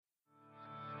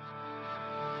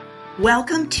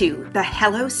Welcome to the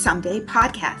Hello Someday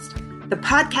podcast, the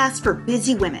podcast for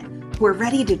busy women who are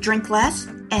ready to drink less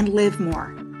and live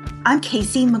more. I'm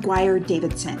Casey McGuire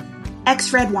Davidson,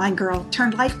 ex-red wine girl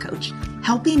turned life coach,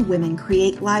 helping women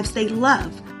create lives they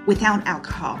love without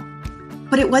alcohol.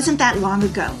 But it wasn't that long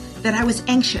ago that I was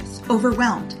anxious,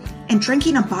 overwhelmed, and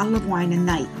drinking a bottle of wine a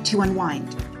night to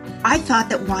unwind. I thought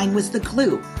that wine was the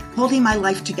glue holding my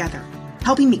life together,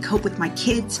 helping me cope with my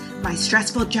kids, my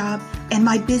stressful job, and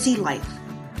my busy life.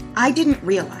 I didn't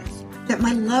realize that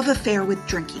my love affair with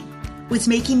drinking was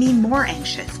making me more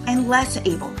anxious and less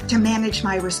able to manage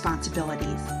my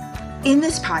responsibilities. In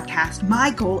this podcast, my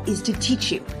goal is to teach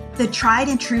you the tried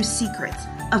and true secrets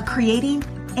of creating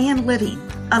and living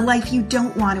a life you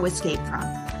don't want to escape from.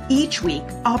 Each week,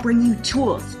 I'll bring you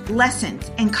tools,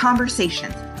 lessons, and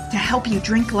conversations to help you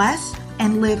drink less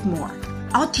and live more.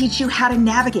 I'll teach you how to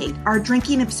navigate our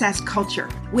drinking-obsessed culture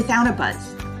without a buzz,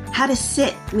 how to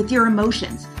sit with your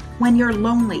emotions when you're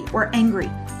lonely or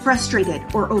angry, frustrated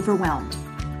or overwhelmed,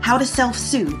 how to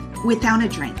self-soothe without a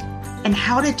drink, and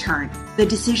how to turn the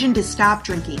decision to stop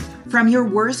drinking from your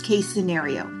worst-case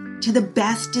scenario to the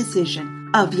best decision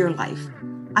of your life.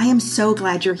 I am so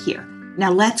glad you're here.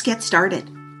 Now let's get started.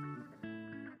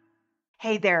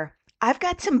 Hey there. I've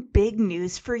got some big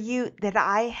news for you that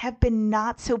I have been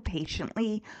not so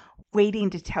patiently waiting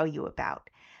to tell you about.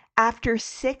 After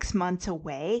 6 months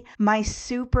away, my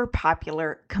super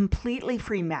popular, completely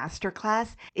free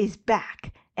masterclass is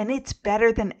back, and it's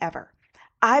better than ever.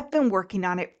 I've been working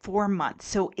on it for months,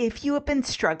 so if you have been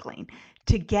struggling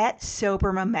to get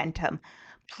sober momentum,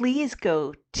 please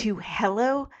go to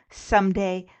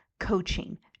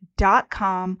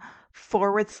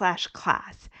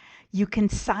hellosomedaycoaching.com/class. You can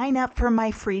sign up for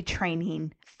my free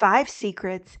training, 5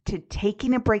 Secrets to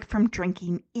Taking a Break from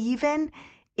Drinking, even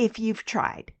if you've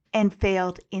tried and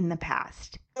failed in the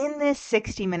past. In this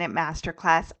 60-minute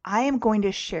masterclass, I am going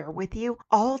to share with you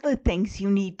all the things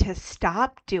you need to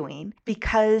stop doing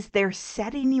because they're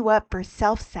setting you up for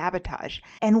self-sabotage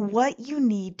and what you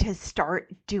need to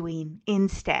start doing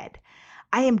instead.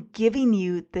 I am giving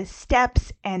you the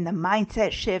steps and the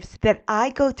mindset shifts that I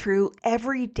go through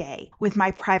every day with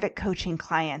my private coaching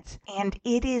clients, and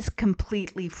it is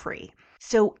completely free.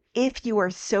 So if you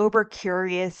are sober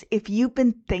curious, if you've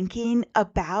been thinking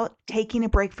about taking a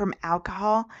break from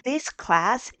alcohol, this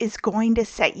class is going to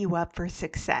set you up for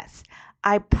success.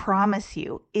 I promise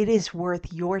you, it is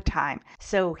worth your time.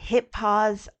 So hit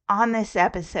pause on this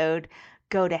episode,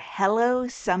 go to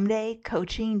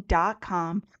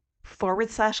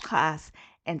hellosomedaycoaching.com/class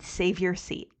and save your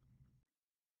seat.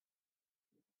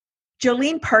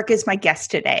 Jolene Park is my guest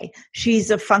today.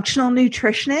 She's a functional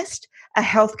nutritionist, a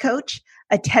health coach,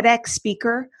 a TEDx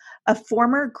speaker, a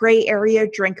former gray area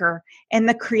drinker, and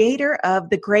the creator of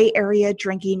the Gray Area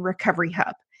Drinking Recovery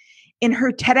Hub. In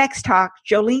her TEDx talk,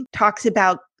 Jolene talks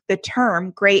about the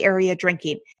term gray area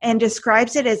drinking and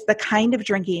describes it as the kind of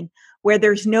drinking where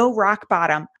there's no rock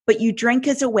bottom, but you drink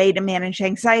as a way to manage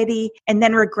anxiety and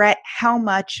then regret how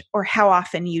much or how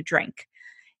often you drink.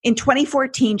 In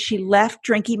 2014, she left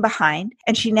drinking behind,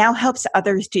 and she now helps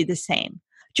others do the same.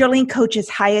 Jolene coaches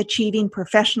high-achieving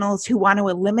professionals who want to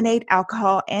eliminate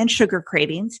alcohol and sugar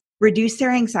cravings, reduce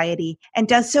their anxiety, and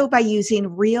does so by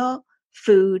using real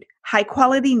food,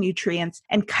 high-quality nutrients,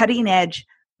 and cutting-edge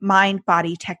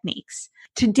mind-body techniques.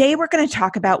 Today, we're going to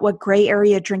talk about what gray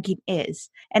area drinking is,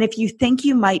 and if you think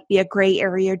you might be a gray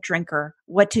area drinker,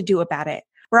 what to do about it.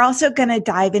 We're also going to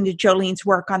dive into Jolene's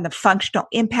work on the functional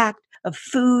impact of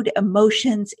food,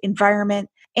 emotions, environment,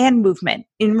 and movement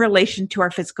in relation to our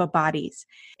physical bodies.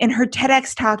 In her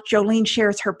TEDx talk, Jolene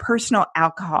shares her personal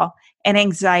alcohol and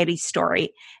anxiety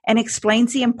story and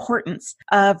explains the importance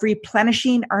of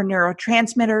replenishing our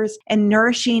neurotransmitters and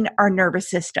nourishing our nervous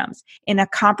systems in a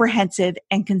comprehensive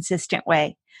and consistent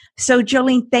way. So,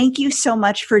 Jolene, thank you so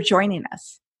much for joining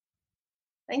us.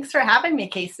 Thanks for having me,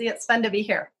 Casey. It's fun to be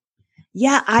here.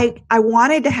 Yeah, I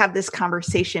wanted to have this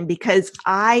conversation because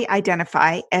I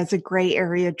identify as a gray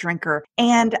area drinker.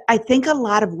 And I think a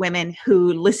lot of women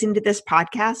who listen to this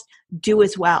podcast do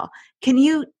as well. Can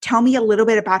you tell me a little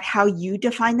bit about how you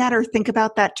define that or think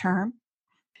about that term?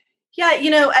 Yeah,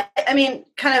 I mean,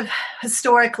 kind of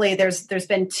historically, there's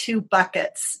been 2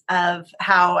 buckets of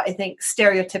how I think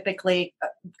stereotypically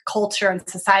culture and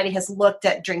society has looked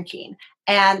at drinking.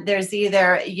 And there's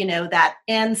either, that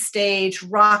end stage,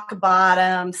 rock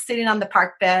bottom, sitting on the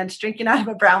park bench, drinking out of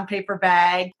a brown paper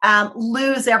bag,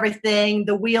 lose everything,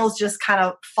 the wheels just kind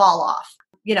of fall off.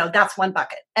 That's one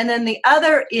bucket. And then the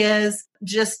other is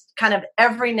just kind of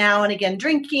every now and again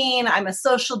drinking. I'm a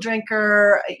social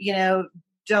drinker,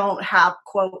 don't have,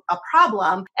 quote, a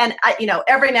problem. And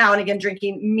every now and again,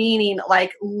 drinking, meaning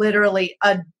like literally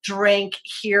a drink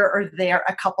here or there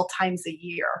a couple times a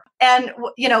year. And,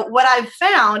 what I've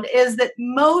found is that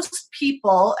most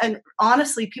people, and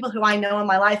honestly, people who I know in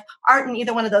my life, aren't in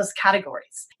either one of those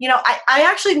categories. I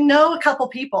actually know a couple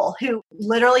people who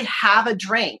literally have a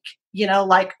drink,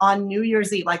 like on New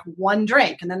Year's Eve, like one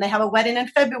drink, and then they have a wedding in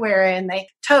February and they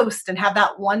toast and have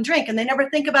that one drink and they never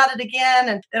think about it again.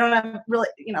 And they don't have really,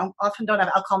 often don't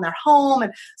have alcohol in their home.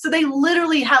 And so they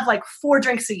literally have like 4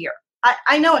 drinks a year.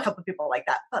 I know a couple of people like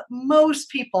that, but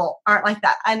most people aren't like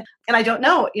that. And I don't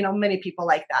know, many people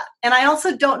like that. And I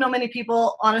also don't know many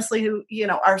people, honestly, who,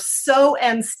 are so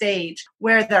end stage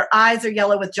where their eyes are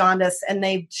yellow with jaundice and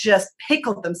they've just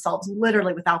pickled themselves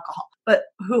literally with alcohol. But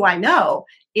who I know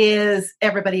is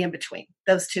everybody in between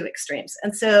those two extremes.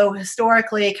 And so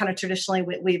historically, kind of traditionally,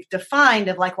 we've defined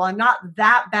of like, well, I'm not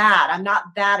that bad. I'm not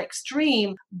that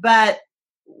extreme, but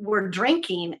we're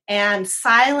drinking and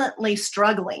silently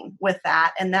struggling with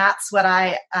that. And that's what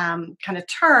I kind of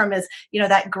term as,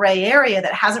 that gray area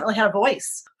that hasn't really had a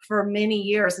voice for many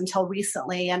years until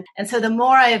recently. And so the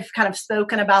more I've kind of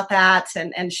spoken about that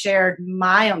and shared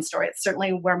my own story, it's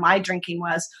certainly where my drinking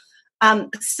was.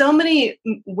 So many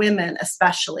women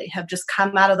especially have just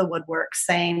come out of the woodwork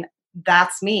saying,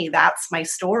 that's me. That's my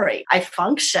story. I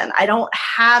function. I don't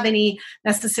have any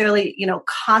necessarily,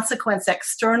 consequence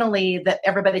externally that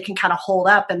everybody can kind of hold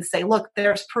up and say, look,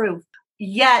 there's proof.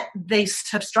 Yet they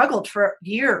have struggled for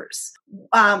years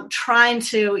trying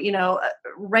to,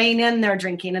 rein in their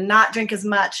drinking and not drink as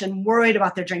much and worried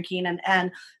about their drinking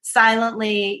and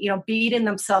silently, beating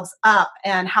themselves up.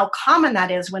 And how common that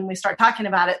is when we start talking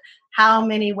about it. How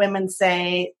many women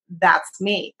say, that's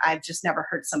me? I've just never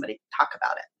heard somebody talk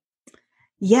about it.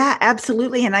 Yeah,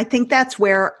 absolutely. And I think that's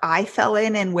where I fell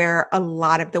in and where a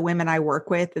lot of the women I work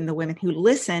with and the women who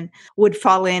listen would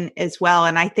fall in as well.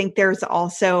 And I think there's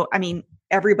also,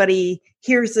 everybody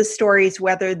hears the stories,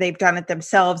 whether they've done it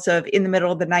themselves, of in the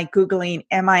middle of the night, Googling,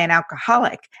 am I an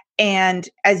alcoholic? And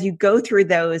as you go through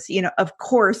those, of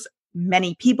course,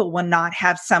 many people will not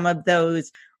have some of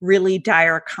those really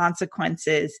dire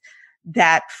consequences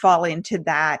that fall into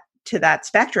that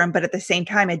spectrum. But at the same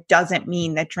time, it doesn't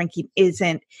mean that drinking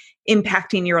isn't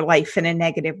impacting your life in a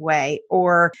negative way,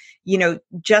 or,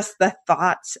 just the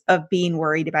thoughts of being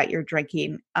worried about your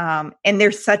drinking. And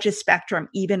there's such a spectrum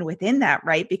even within that,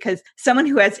 right? Because someone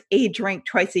who has a drink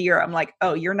twice a year, I'm like,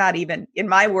 oh, you're not even, in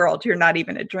my world, you're not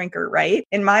even a drinker, right?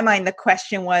 In my mind, the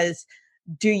question was,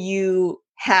 do you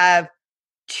have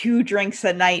 2 drinks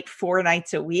a night, 4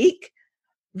 nights a week?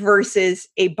 Versus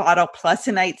a bottle plus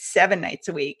a night, 7 nights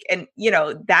a week. And,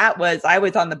 I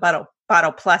was on the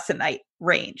bottle plus a night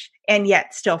range and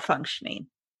yet still functioning.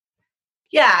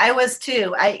 Yeah, I was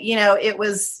too. It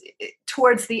was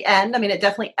towards the end. It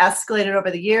definitely escalated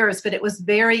over the years, but it was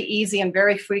very easy and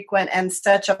very frequent and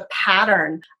such a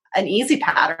pattern, an easy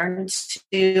pattern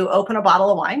to open a bottle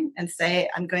of wine and say,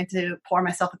 I'm going to pour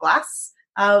myself a glass.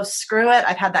 Oh, screw it.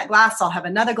 I've had that glass. I'll have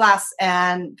another glass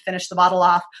and finish the bottle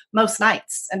off most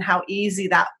nights, and how easy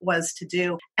that was to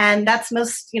do. And that's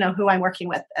most, who I'm working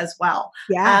with as well.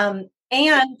 Yeah.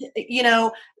 And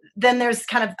then there's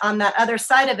kind of on that other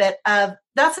side of it of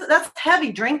that's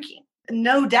heavy drinking,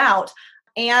 no doubt.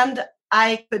 And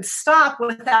I could stop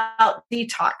without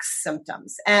detox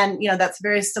symptoms. And, that's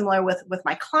very similar with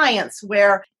my clients,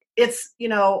 where it's,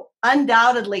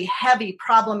 undoubtedly heavy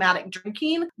problematic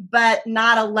drinking, but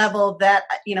not a level that,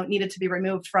 needed to be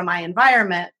removed from my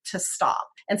environment to stop.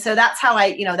 And so that's how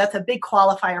that's a big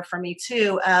qualifier for me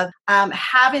too, of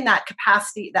having that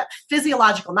capacity, that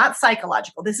physiological, not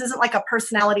psychological. This isn't like a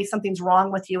personality, something's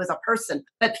wrong with you as a person,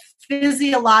 but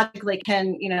physiologically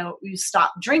can, you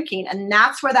stop drinking. And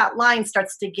that's where that line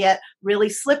starts to get really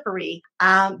slippery.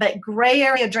 But gray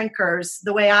area drinkers,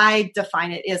 the way I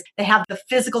define it, is they have the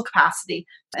physical capacity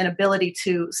and ability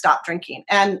to stop drinking.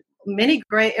 And many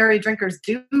gray area drinkers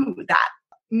do that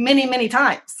many, many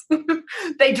times.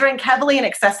 They drink heavily and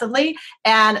excessively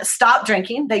and stop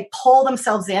drinking. They pull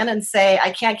themselves in and say,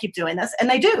 I can't keep doing this. And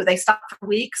they do. They stop for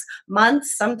weeks,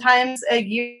 months, sometimes a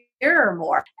year or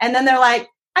more. And then they're like,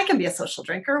 I can be a social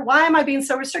drinker. Why am I being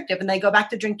so restrictive? And they go back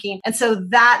to drinking. And so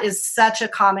that is such a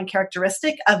common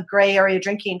characteristic of gray area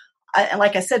drinking. And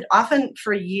like I said, often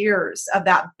for years of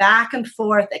that back and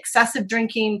forth, excessive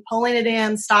drinking, pulling it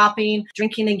in, stopping,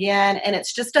 drinking again. And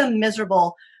it's just a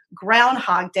miserable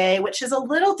Groundhog Day, which is a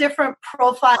little different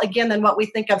profile, again, than what we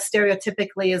think of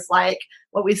stereotypically as like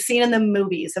what we've seen in the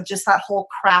movies of just that whole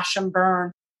crash and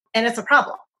burn. And it's a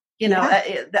problem.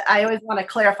 Yeah. I always want to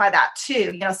clarify that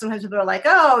too. Sometimes people are like,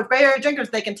 oh, gray area drinkers,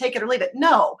 they can take it or leave it.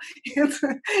 No,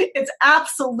 it's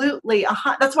absolutely,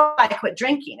 that's why I quit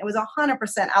drinking. It was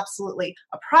 100% absolutely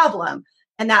a problem.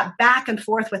 And that back and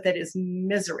forth with it is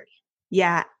misery.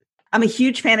 Yeah. I'm a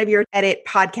huge fan of your Edit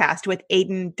podcast with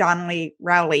Aidan Donnelly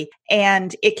Rowley.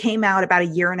 And it came out about a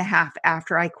year and a half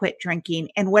after I quit drinking.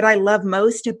 And what I love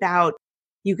most about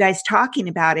you guys talking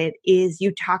about it is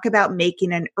you talk about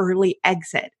making an early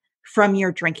exit from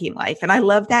your drinking life. And I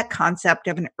love that concept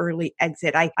of an early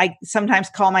exit. I sometimes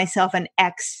call myself an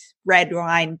ex red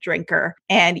wine drinker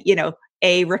and,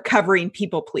 a recovering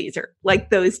people pleaser, like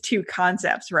those two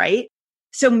concepts, right?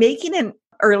 So making an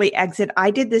early exit, I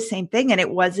did the same thing. And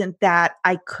it wasn't that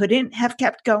I couldn't have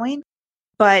kept going,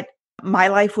 but my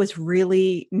life was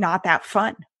really not that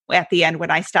fun at the end when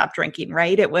I stopped drinking,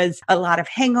 right? It was a lot of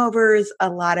hangovers, a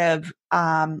lot of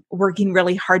working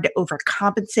really hard to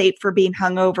overcompensate for being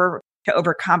hungover, to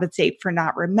overcompensate for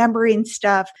not remembering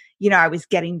stuff. I was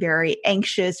getting very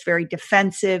anxious, very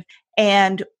defensive.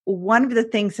 And one of the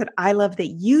things that I love that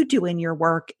you do in your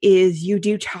work is you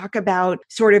do talk about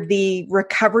sort of the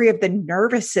recovery of the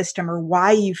nervous system, or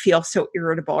why you feel so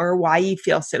irritable or why you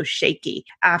feel so shaky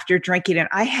after drinking. And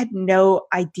I had no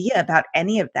idea about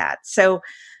any of that. So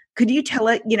could you tell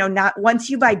it, not once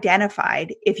you've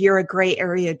identified if you're a gray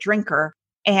area drinker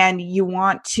and you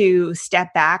want to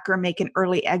step back or make an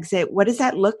early exit, what does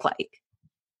that look like?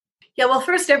 Yeah, well,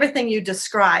 first, everything you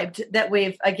described that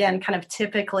we've, again, kind of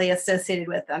typically associated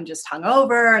with, I'm just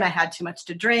hungover and I had too much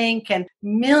to drink, and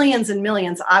millions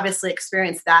obviously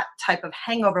experience that type of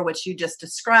hangover, which you just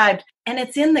described. And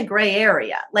it's in the gray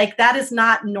area. Like, that is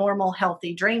not normal,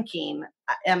 healthy drinking.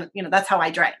 And, that's how I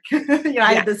drank.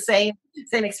 I had the same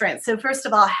experience. So first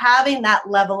of all, having that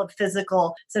level of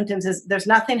physical symptoms there's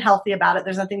nothing healthy about it.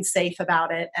 There's nothing safe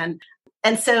about it.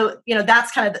 And so,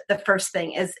 that's kind of the first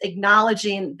thing, is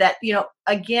acknowledging that,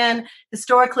 again,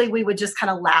 historically, we would just kind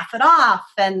of laugh it off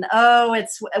and, oh,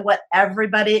 it's what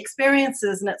everybody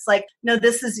experiences. And it's like, no,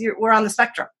 we're on the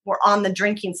spectrum. We're on the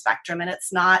drinking spectrum. And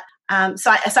it's not,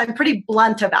 so I'm pretty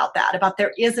blunt about that, about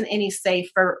there isn't any safe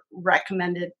or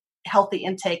recommended healthy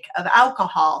intake of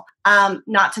alcohol.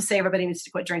 Not to say everybody needs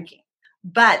to quit drinking.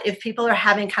 But if people are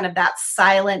having kind of that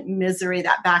silent misery,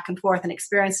 that back and forth, and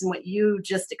experiencing what you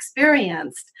just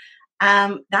experienced,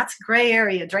 that's gray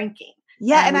area drinking.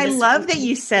 Yeah. And I love that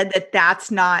you said that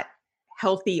that's not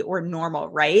healthy or normal,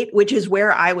 right? Which is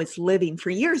where I was living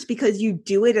for years, because you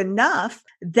do it enough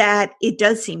that it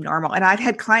does seem normal. And I've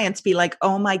had clients be like,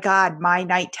 oh my God, my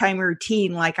nighttime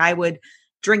routine, like I would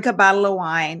drink a bottle of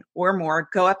wine or more,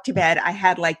 go up to bed. I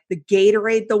had like the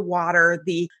Gatorade, the water,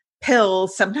 the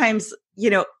pills, sometimes,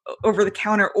 over the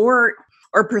counter or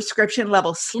prescription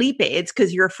level sleep aids,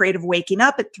 because you're afraid of waking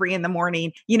up at 3 a.m. In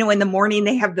the morning,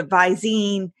 they have the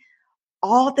Visine,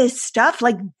 all this stuff.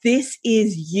 Like, this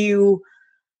is you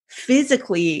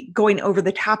physically going over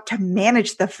the top to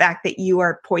manage the fact that you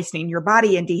are poisoning your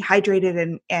body and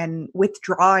dehydrated and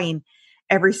withdrawing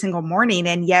every single morning.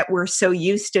 And yet we're so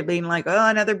used to being like, oh,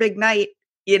 another big night,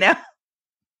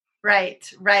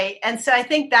 Right. And so I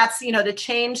think that's, to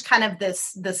change kind of the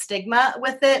stigma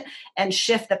with it and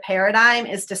shift the paradigm,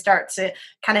 is to start to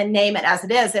kind of name it as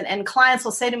it is. And clients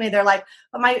will say to me, they're like,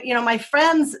 but my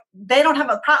friends, they don't have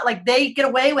a problem. Like, they get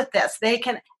away with this. They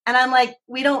can. And I'm like,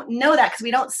 we don't know that, because we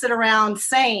don't sit around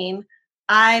saying,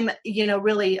 I'm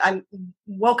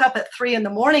woke up at 3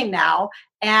 a.m. now,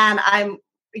 and I'm,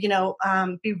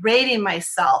 berating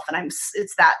myself, and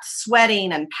it's that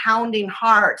sweating and pounding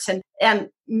heart, and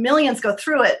millions go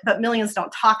through it, but millions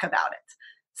don't talk about it.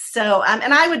 So,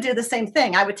 and I would do the same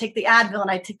thing. I would take the Advil,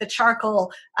 and I'd take the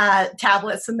charcoal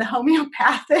tablets and the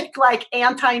homeopathic, like,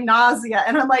 anti-nausea.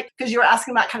 And I'm like, because you were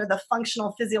asking about kind of the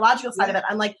functional physiological side of it.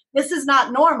 I'm like, this is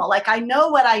not normal. Like, I know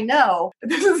what I know, but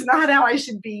this is not how I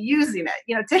should be using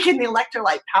it. Taking the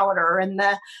electrolyte powder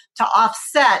to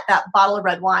offset that bottle of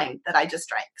red wine that I just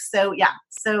drank. So, yeah.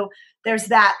 So there's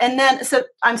that. And then, so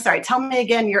I'm sorry, tell me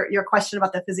again your question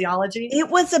about the physiology. It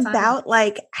was about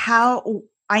like how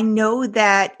I know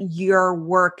that your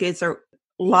work is a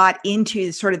lot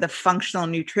into sort of the functional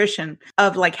nutrition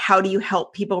of like, how do you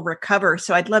help people recover?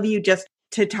 So I'd love you just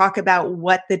to talk about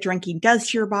what the drinking does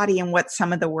to your body and what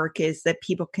some of the work is that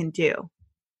people can do.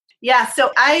 Yeah.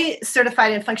 So I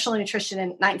certified in functional nutrition in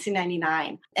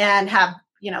 1999 and have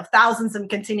thousands of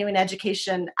continuing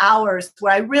education hours.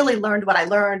 Where I really learned what I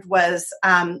learned was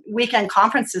weekend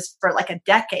conferences for like a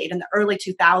decade in the early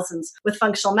 2000s with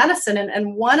functional medicine.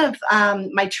 And one of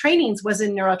my trainings was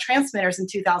in neurotransmitters in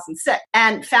 2006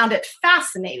 and found it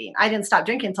fascinating. I didn't stop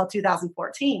drinking until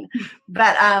 2014,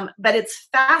 but it's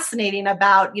fascinating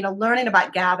about, learning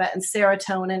about GABA and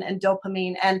serotonin and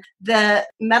dopamine. And the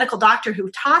medical doctor who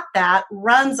taught that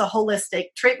runs a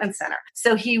holistic treatment center.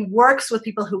 So he works with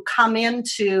people who come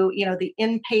into, the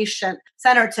inpatient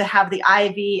center to have the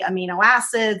IV amino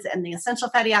acids and the essential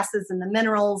fatty acids and the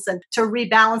minerals and to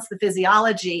rebalance the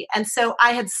physiology. And so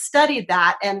I had studied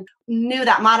that and knew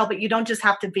that model, but you don't just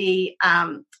have to be,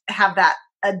 have that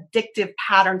addictive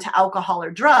pattern to alcohol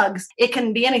or drugs. It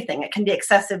can be anything. It can be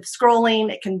excessive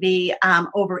scrolling. It can be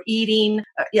overeating,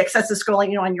 excessive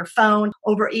scrolling, on your phone,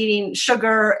 overeating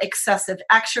sugar, excessive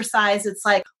exercise. It's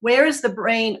like, where is the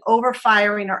brain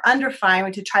overfiring or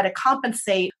underfiring to try to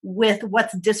compensate with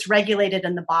what's dysregulated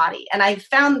in the body? And I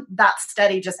found that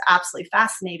study just absolutely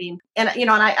fascinating. And,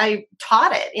 I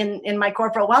taught it in my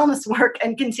corporate wellness work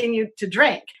and continued to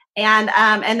drink. And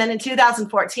then in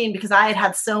 2014, because I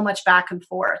had so much back and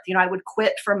forth, I would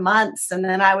quit for months and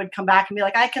then I would come back and be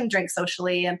like, I can drink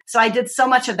socially. And so I did so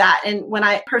much of that. And when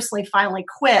I personally finally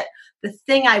quit, the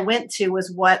thing I went to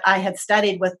was what I had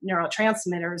studied with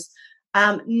neurotransmitters,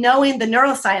 knowing the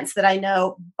neuroscience that I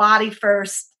know, body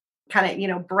first,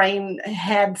 kind of, brain,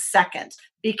 head second,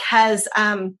 because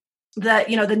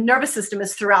the nervous system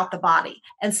is throughout the body.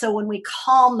 And so when we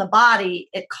calm the body,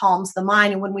 it calms the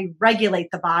mind. And when we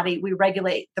regulate the body, we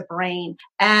regulate the brain.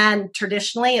 And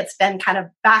traditionally, it's been kind of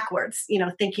backwards,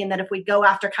 thinking that if we go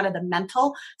after kind of the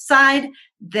mental side,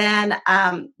 then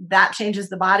that changes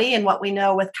the body. And what we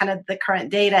know with kind of the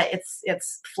current data,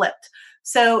 it's flipped.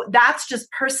 So that's just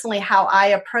personally how I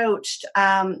approached.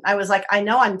 I was like, I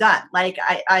know I'm done. Like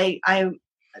I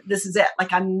this is it.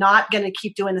 Like, I'm not going to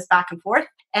keep doing this back and forth.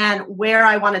 And where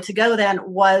I wanted to go then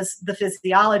was the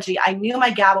physiology. I knew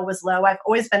my GABA was low. I've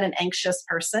always been an anxious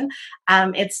person.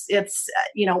 It's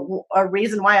a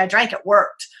reason why I drank. It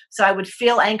worked. So I would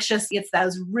feel anxious. It's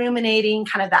those ruminating,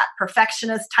 kind of that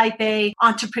perfectionist type A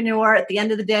entrepreneur. At the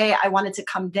end of the day, I wanted to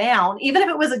come down, even if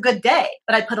it was a good day.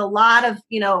 But I put a lot of,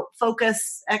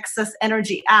 focus, excess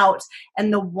energy out,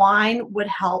 and the wine would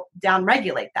help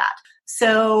downregulate that.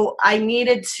 So I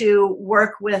needed to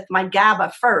work with my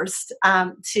GABA first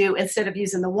to, instead of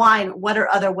using the wine, what are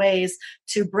other ways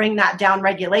to bring that down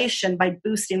regulation by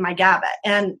boosting my GABA?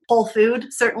 And whole food,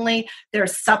 certainly.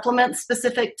 There's supplements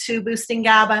specific to boosting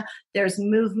GABA. There's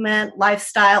movement,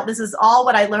 lifestyle. This is all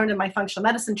what I learned in my functional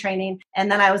medicine training.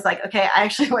 And then I was like, okay, I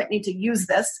actually need to use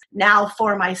this now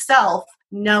for myself,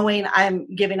 knowing I'm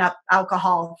giving up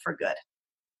alcohol for good.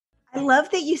 I love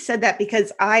that you said that,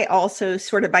 because I also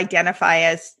sort of identify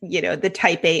as, the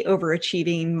type A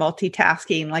overachieving,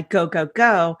 multitasking, like go, go,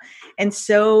 go. And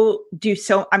I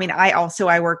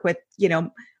work with,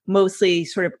 mostly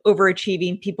sort of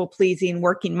overachieving, people pleasing,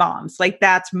 working moms. Like,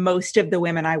 that's most of the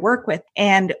women I work with.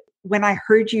 And when I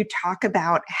heard you talk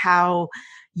about how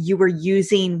you were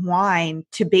using wine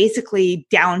to basically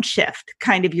downshift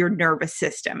kind of your nervous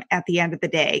system at the end of the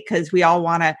day, because we all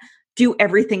want to do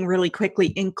everything really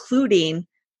quickly, including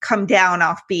come down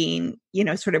off being,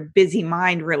 sort of busy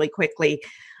mind really quickly.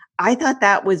 I thought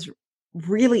that was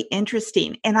really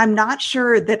interesting. And I'm not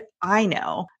sure that I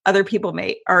know, other people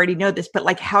may already know this, but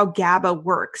like how GABA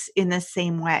works in the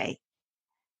same way.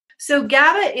 So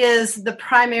GABA is the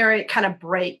primary kind of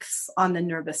brakes on the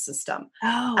nervous system.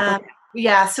 Oh, okay.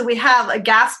 Yeah. So we have a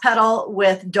gas pedal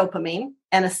with dopamine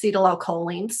and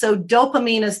acetylcholine. So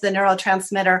dopamine is the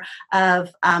neurotransmitter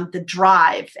of the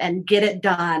drive and get it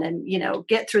done and,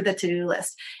 get through the to-do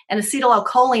list. And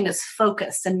acetylcholine is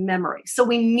focus and memory. So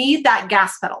we need that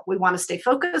gas pedal. We want to stay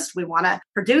focused. We want to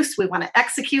produce. We want to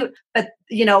execute. But,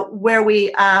 where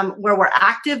we're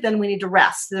active, then we need to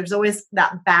rest. There's always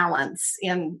that balance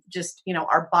in just,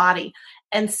 our body.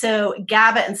 And so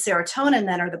GABA and serotonin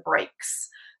then are the brakes.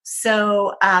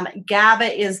 So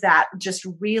GABA is that just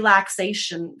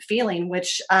relaxation feeling,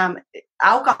 which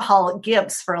alcohol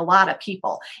gives for a lot of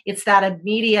people. It's that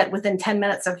immediate, within 10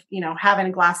 minutes of, having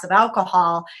a glass of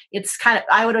alcohol, it's kind of,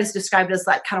 I would always describe it as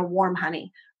like kind of warm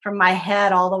honey from my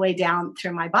head all the way down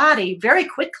through my body very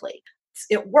quickly.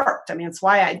 It worked. I mean, it's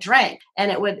why I drank.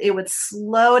 And it would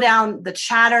slow down the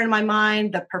chatter in my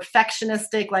mind, the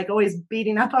perfectionistic, like always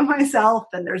beating up on myself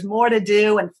and there's more to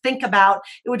do and think about.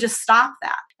 It would just stop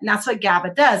that. And that's what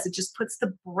GABA does. It just puts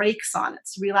the brakes on.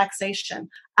 It's relaxation.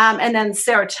 And then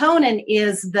serotonin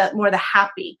is the more the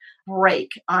happy break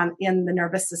in the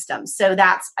nervous system. So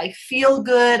that's, I feel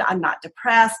good. I'm not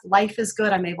depressed. Life is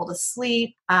good. I'm able to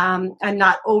sleep. I'm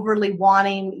not overly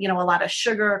wanting, a lot of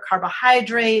sugar or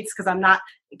carbohydrates because I'm not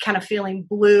kind of feeling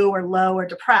blue or low or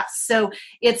depressed. So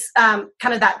it's kind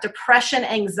of that depression,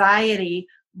 anxiety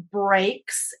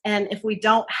breaks. And if we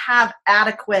don't have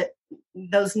adequate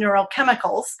those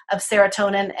neurochemicals of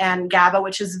serotonin and GABA,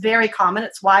 which is very common.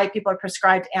 It's why people are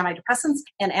prescribed antidepressants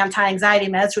and anti-anxiety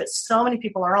meds, which so many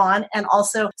people are on. And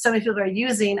also so many people are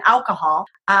using alcohol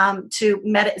to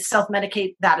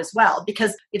self-medicate that as well,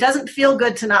 because it doesn't feel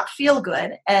good to not feel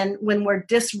good. And when we're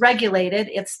dysregulated,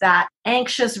 it's that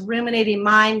anxious, ruminating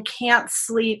mind, can't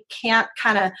sleep, can't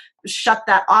kind of shut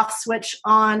that off switch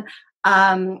on.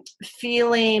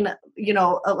 Feeling,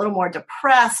 a little more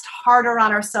depressed, harder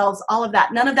on ourselves, all of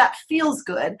that. None of that feels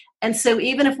good. And so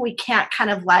even if we can't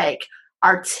kind of like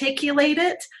articulate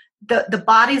it, the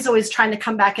body's always trying to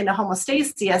come back into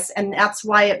homeostasis. And that's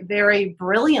why it very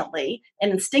brilliantly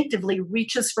and instinctively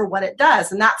reaches for what it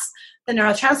does. And that's the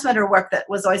neurotransmitter work that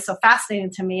was always so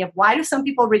fascinating to me, of why do some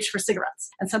people reach for cigarettes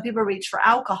and some people reach for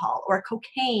alcohol or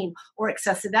cocaine or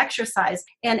excessive exercise.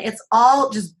 And it's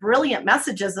all just brilliant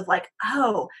messages of like,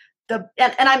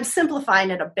 and I'm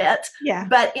simplifying it a bit,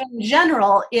 but in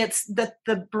general, it's that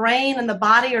the brain and the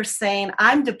body are saying,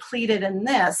 I'm depleted in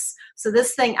this. So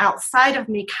this thing outside of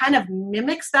me kind of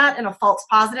mimics that in a false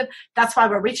positive. That's why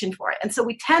we're reaching for it. And so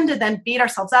we tend to then beat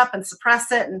ourselves up and suppress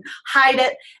it and hide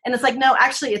it. And it's like, no,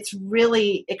 actually, it's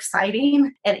really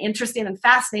exciting and interesting and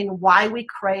fascinating why we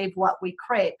crave what we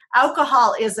crave.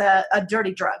 Alcohol is a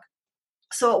dirty drug.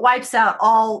 So it wipes out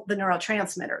all the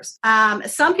neurotransmitters.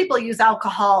 Some people use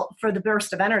alcohol for the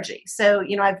burst of energy. So,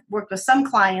 I've worked with some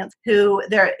clients who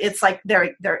they're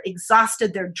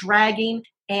exhausted, they're dragging,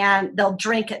 and they'll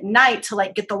drink at night to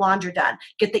like get the laundry done,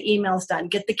 get the emails done,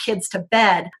 get the kids to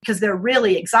bed because they're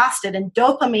really exhausted. And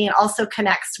dopamine also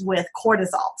connects with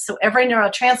cortisol. So every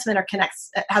neurotransmitter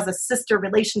has a sister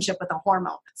relationship with a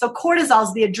hormone. So cortisol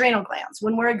is the adrenal glands.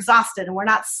 When we're exhausted and we're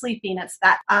not sleeping, it's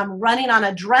that running on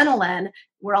adrenaline.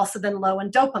 We're also then low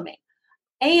in dopamine.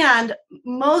 And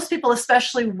most people,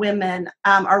 especially women,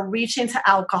 are reaching to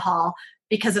alcohol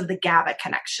because of the GABA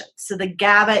connection. So the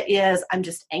GABA is, I'm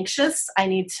just anxious. I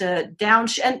need to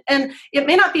and it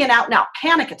may not be an out and out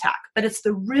panic attack, but it's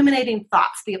the ruminating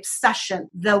thoughts, the obsession,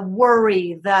 the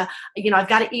worry, I've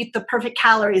got to eat the perfect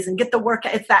calories and get the work.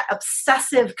 It's that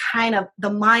obsessive kind of, the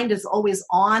mind is always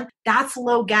on. That's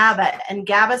low GABA, and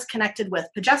GABA is connected with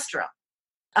progesterone.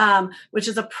 Which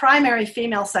is a primary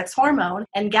female sex hormone.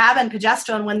 And GABA and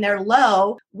progesterone, when they're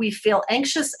low, we feel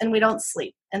anxious and we don't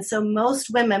sleep. And so most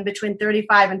women between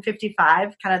 35 and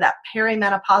 55, kind of that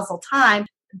perimenopausal time,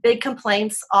 big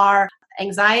complaints are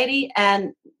anxiety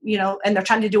and they're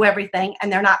trying to do everything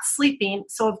and they're not sleeping.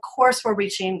 So of course we're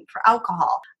reaching for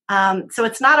alcohol. So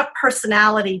it's not a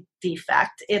personality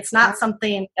defect. It's not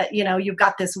something, you've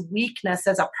got this weakness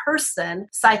as a person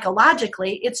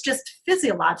psychologically. It's just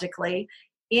physiologically.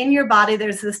 In your body,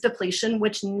 there's this depletion,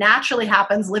 which naturally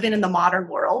happens living in the modern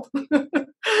world.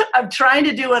 I'm trying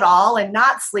to do it all and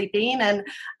not sleeping and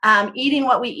eating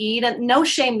what we eat, and no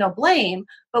shame, no blame,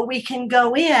 but we can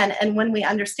go in, and when we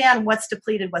understand what's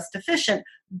depleted, what's deficient,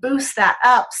 boost that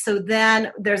up so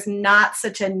then there's not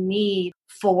such a need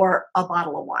for a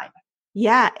bottle of wine.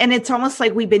 Yeah. And it's almost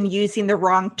like we've been using the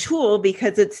wrong tool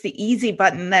because it's the easy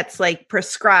button that's like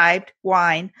prescribed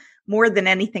wine more than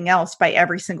anything else by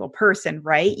every single person,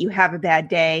 right? You have a bad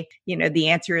day, the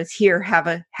answer is here, have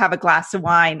a glass of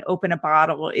wine, open a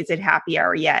bottle. Is it happy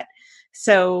hour yet?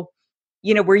 So,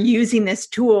 we're using this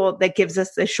tool that gives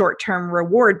us the short-term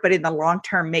reward, but in the long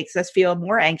term makes us feel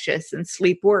more anxious and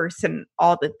sleep worse and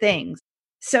all the things.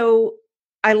 So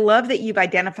I love that you've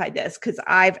identified this, because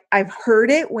I've heard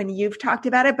it when you've talked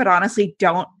about it, but honestly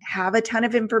don't have a ton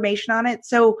of information on it.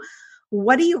 So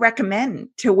what do you recommend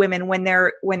to women when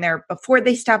they're before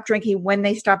they stop drinking, when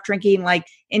they stop drinking, like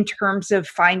in terms of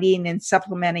finding and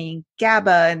supplementing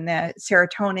GABA and the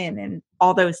serotonin and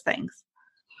all those things?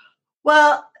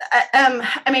 Well,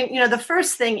 the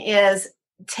first thing is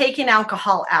taking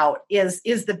alcohol out is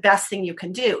the best thing you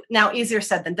can do. Now, easier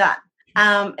said than done.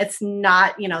 It's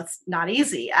not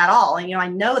easy at all. And, I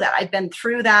know that I've been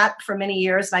through that for many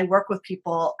years, and I work with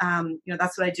people.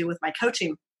 That's what I do with my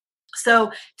coaching.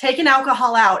 So taking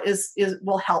alcohol out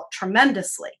will help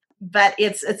tremendously. but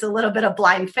it's a little bit of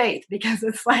blind faith, because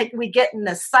it's like we get in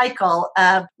this cycle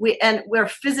of we're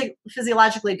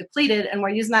physiologically depleted, and we're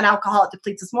using that alcohol. It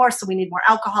depletes us more, so we need more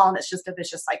alcohol, and it's just a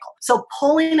vicious cycle. So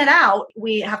pulling it out,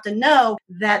 we have to know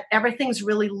that everything's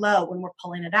really low when we're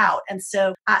pulling it out. And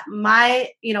so my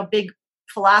big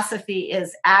philosophy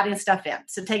is adding stuff in.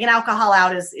 So taking alcohol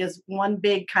out is one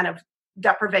big kind of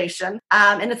deprivation,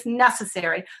 and it's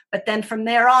necessary. But then from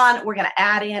there on, we're going to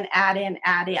add in.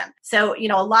 So,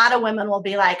 a lot of women will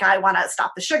be like, I want to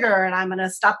stop the sugar, and I'm going to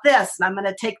stop this, and I'm going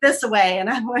to take this away. And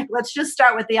I'm like, let's just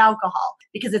start with the alcohol,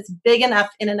 because it's big enough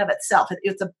in and of itself.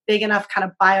 It's a big enough kind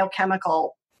of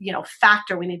biochemical,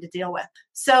 factor we need to deal with.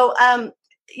 So, and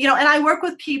I work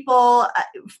with people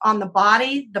on the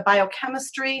body, the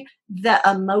biochemistry, the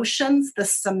emotions, the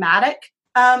somatic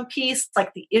piece,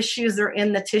 like the issues are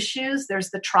in the tissues.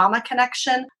 There's the trauma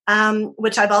connection,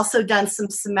 which I've also done some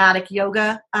somatic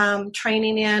yoga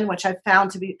training in, which I've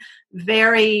found to be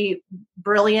very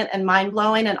brilliant and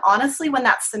mind-blowing. And honestly, when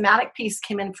that somatic piece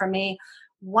came in for me,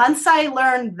 once I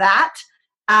learned that,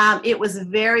 it was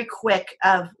very quick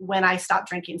of when I stopped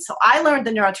drinking. So I learned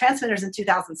the neurotransmitters in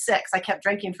 2006. I kept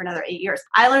drinking for another 8 years.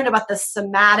 I learned about the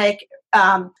somatic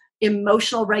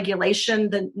emotional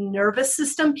regulation, the nervous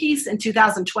system piece in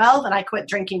 2012, and I quit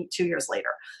drinking 2 years later.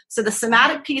 So the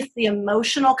somatic piece, the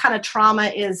emotional kind of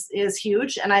trauma is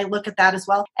huge, and I look at that as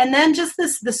well. And then just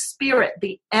the spirit,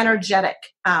 the energetic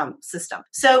system.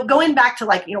 So going back to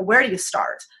where do you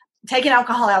start? Taking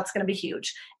alcohol out is going to be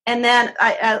huge. And then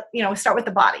we start with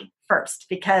the body first,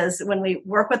 because when we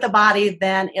work with the body,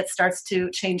 then it starts to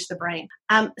change the brain.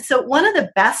 So one of the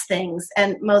best things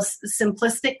and most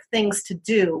simplistic things to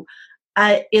do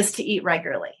is to eat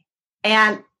regularly.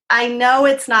 And I know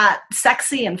it's not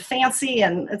sexy and fancy,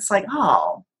 and it's like,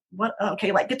 oh, what?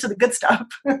 Okay, get to the good stuff.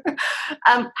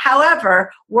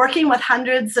 However, working with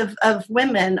hundreds of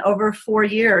women over 4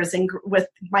 years and with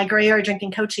my gray area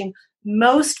drinking coaching,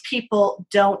 most people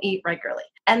don't eat regularly.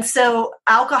 And so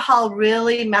alcohol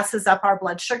really messes up our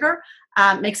blood sugar,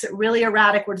 makes it really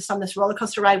erratic. We're just on this roller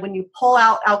coaster ride. When you pull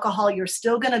out alcohol, you're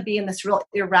still going to be in this real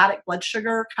erratic blood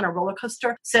sugar kind of roller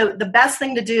coaster. So the best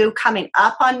thing to do coming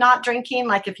up on not drinking,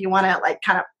 like if you want to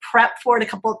kind of prep for it a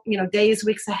couple, days,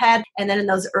 weeks ahead, and then in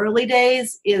those early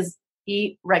days, is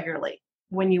eat regularly.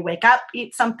 When you wake up,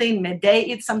 eat something, midday,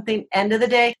 eat something, end of the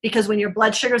day, because when your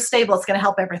blood sugar is stable, it's going to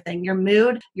help everything. Your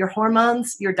mood, your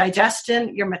hormones, your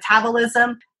digestion, your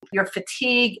metabolism, your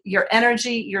fatigue, your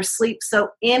energy, your sleep. So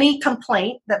any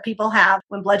complaint that people have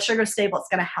when blood sugar is stable, it's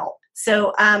going to help.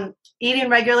 So eating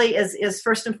regularly is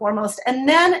first and foremost. And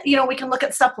then, we can look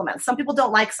at supplements. Some people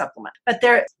don't like supplements, but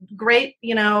they're great.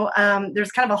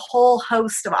 There's kind of a whole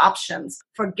host of options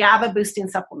for GABA boosting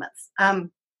supplements.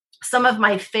 Some of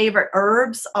my favorite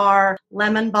herbs are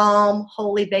lemon balm,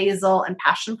 holy basil, and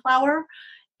passion flower.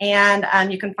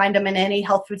 And you can find them in any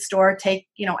health food store. Take,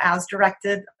 as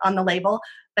directed on the label.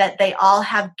 But they all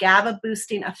have GABA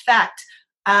boosting effect,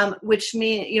 which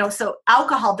means, so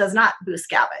alcohol does not boost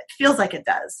GABA. It feels like it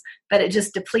does, but it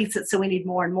just depletes it. So we need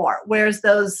more and more. Whereas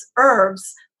those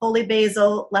herbs, holy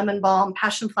basil, lemon balm,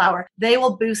 passion flower, they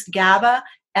will boost GABA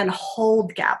and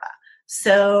hold GABA.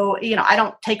 So, I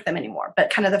don't take them anymore, but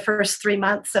kind of the first 3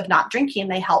 months of not drinking,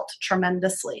 they helped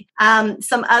tremendously.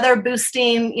 Some other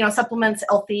boosting, supplements,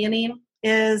 L-theanine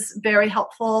is very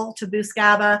helpful to boost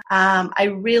GABA. I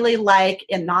really like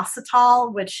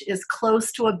inositol, which is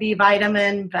close to a B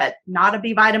vitamin, but not a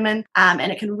B vitamin. And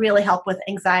it can really help with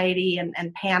anxiety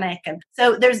and panic. And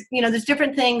so there's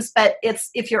different things, but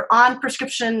if you're on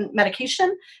prescription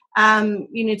medication,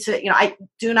 you need to, I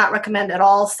do not recommend at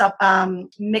all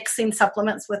mixing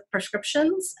supplements with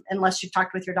prescriptions unless you've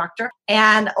talked with your doctor,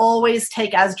 and always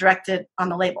take as directed on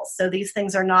the label. So these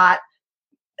things are not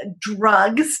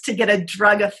drugs to get a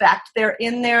drug effect. They're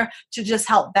in there to just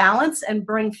help balance and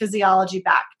bring physiology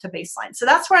back to baseline. So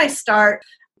that's where I start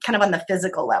kind of on the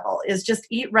physical level, is just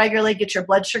eat regularly, get your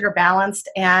blood sugar balanced.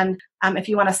 And if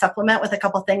you want to supplement with a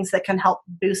couple things that can help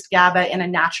boost GABA in a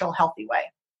natural, healthy way.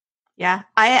 Yeah,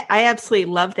 I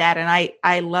absolutely love that. And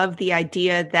I love the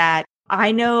idea that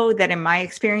I know that in my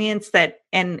experience that,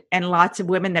 and lots of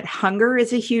women, that hunger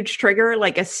is a huge trigger,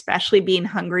 like especially being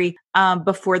hungry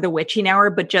before the witching hour,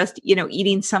 but just,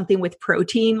 eating something with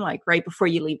protein, like right before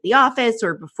you leave the office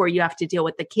or before you have to deal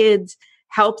with the kids,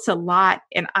 helps a lot.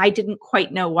 And I didn't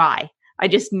quite know why. I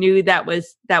just knew that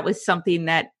was something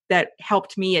that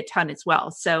helped me a ton as well.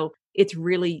 So it's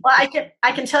really... Well,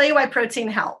 I can tell you why protein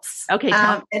helps. Okay.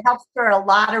 It helps for a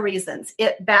lot of reasons.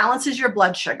 It balances your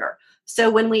blood sugar. So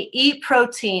when we eat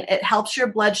protein, it helps your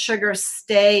blood sugar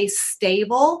stay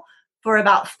stable for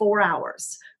about 4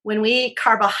 hours. when we eat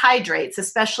carbohydrates,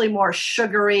 especially more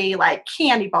sugary, like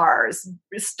candy bars,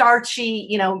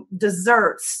 starchy,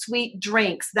 desserts, sweet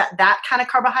drinks, that kind of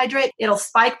carbohydrate, it'll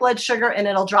spike blood sugar and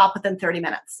it'll drop within 30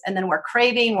 minutes. And then we're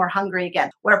craving, we're hungry again.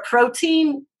 Where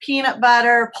protein, peanut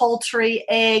butter, poultry,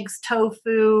 eggs,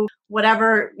 tofu,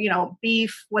 whatever,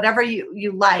 beef, whatever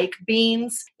you like,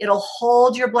 beans, it'll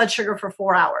hold your blood sugar for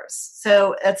 4 hours.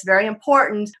 So it's very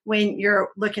important when you're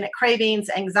looking at cravings,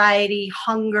 anxiety,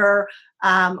 hunger,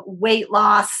 weight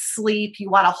loss, sleep. You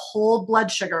want to hold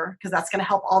blood sugar because that's going to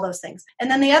help all those things.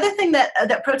 And then the other thing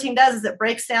that protein does is it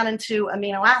breaks down into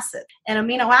amino acid. And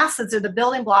amino acids are the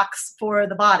building blocks for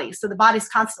the body. So the body's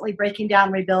constantly breaking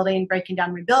down, rebuilding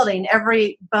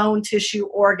every bone, tissue,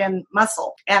 organ,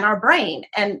 muscle, and our brain.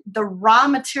 And the raw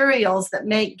materials that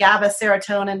make GABA,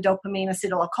 serotonin, dopamine,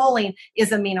 acetylcholine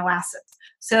is amino acids.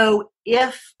 So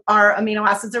if our amino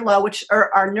acids are low,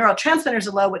 or our neurotransmitters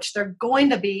are low, which they're going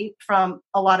to be from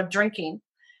a lot of drinking,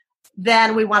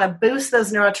 then we want to boost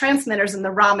those neurotransmitters, and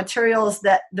the raw material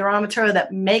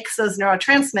that makes those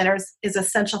neurotransmitters is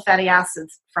essential fatty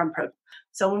acids from protein.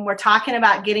 So when we're talking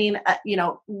about getting,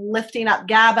 lifting up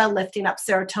GABA, lifting up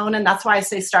serotonin, that's why I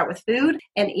say start with food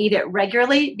and eat it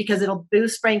regularly, because it'll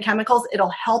boost brain chemicals.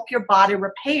 It'll help your body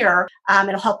repair.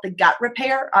 It'll help the gut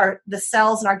repair. The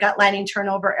cells in our gut lining turn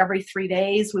over every 3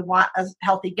 days. We want a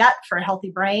healthy gut for a healthy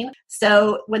brain.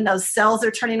 So when those cells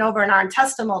are turning over in our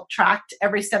intestinal tract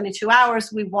every 72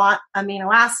 hours, we want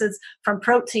amino acids from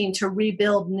protein to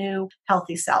rebuild new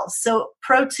healthy cells. So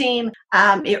protein,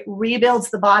 it rebuilds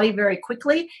the body very quickly.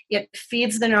 It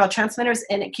feeds the neurotransmitters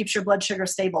and it keeps your blood sugar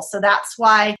stable. So that's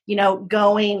why,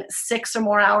 going 6 or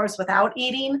more hours without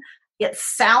eating, it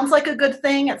sounds like a good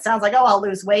thing. It sounds like, oh, I'll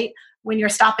lose weight. When you're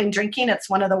stopping drinking, it's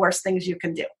one of the worst things you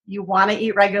can do. You want to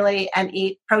eat regularly and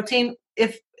eat protein.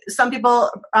 If some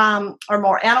people are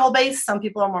more animal-based, some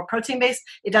people are more protein-based,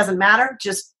 it doesn't matter.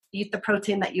 Just eat the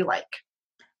protein that you like.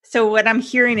 So what I'm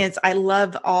hearing is I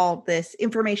love all this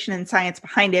information and science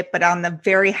behind it, but on the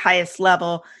very highest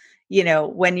level,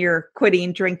 when you're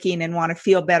quitting drinking and want to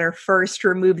feel better, first,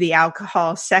 remove the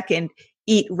alcohol. Second,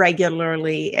 eat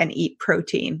regularly and eat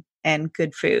protein and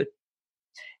good food.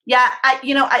 Yeah.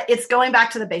 It's going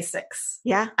back to the basics.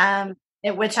 Yeah.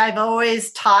 Which I've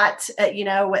always taught, I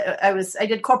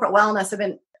did corporate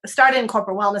wellness. Started in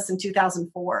corporate wellness in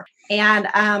 2004.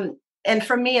 And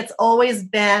for me, it's always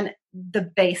been the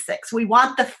basics. We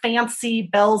want the fancy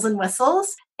bells and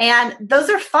whistles, and those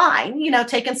are fine.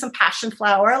 Taking some passion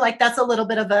flower, like that's a little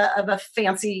bit of a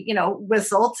fancy,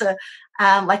 whistle to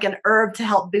like an herb to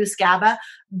help boost GABA.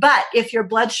 But if your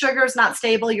blood sugar is not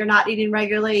stable, you're not eating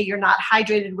regularly, you're not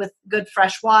hydrated with good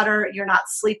fresh water, you're not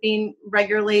sleeping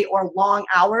regularly or long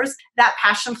hours, that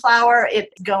passion flower,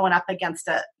 it's going up against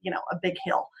a big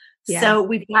hill. Yeah. So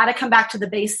we've got to come back to the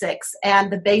basics,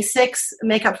 and the basics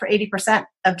make up for 80%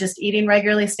 of just eating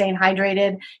regularly, staying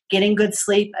hydrated, getting good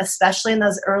sleep, especially in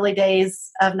those early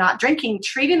days of not drinking,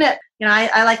 treating it.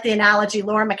 I like the analogy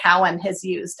Laura McCowan has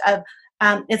used of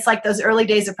it's like those early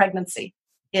days of pregnancy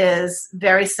is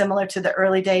very similar to the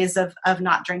early days of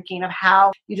not drinking, of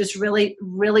how you just really,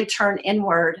 really turn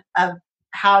inward, of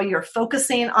how you're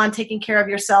focusing on taking care of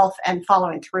yourself and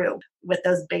following through with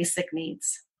those basic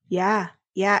needs. Yeah.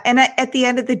 Yeah. And at the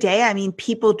end of the day,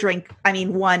 people drink,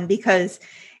 one, because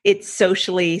it's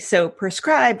socially so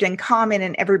prescribed and common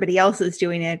and everybody else is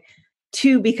doing it.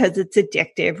 2, because it's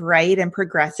addictive, right? And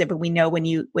progressive. And we know when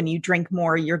you drink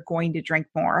more, you're going to drink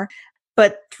more.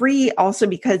 But 3, also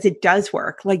because it does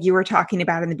work. Like you were talking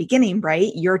about in the beginning,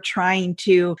 right? You're trying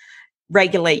to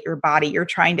regulate your body. You're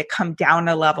trying to come down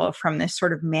a level from this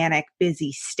sort of manic,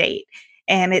 busy state.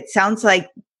 And it sounds like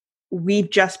we've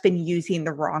just been using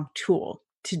the wrong tool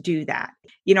to do that.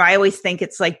 I always think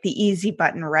it's like the easy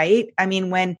button, right?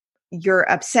 When you're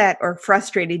upset or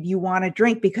frustrated, you want to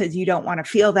drink because you don't want to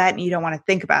feel that and you don't want to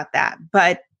think about that.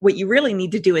 But what you really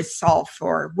need to do is solve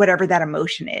for whatever that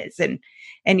emotion is.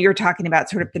 And you're talking about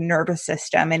sort of the nervous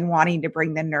system and wanting to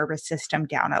bring the nervous system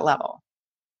down a level.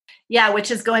 Yeah,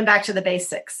 which is going back to the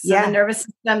basics. So yeah. The nervous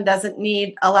system doesn't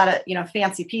need a lot of,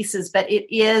 fancy pieces, but it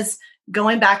is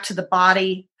going back to the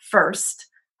body first,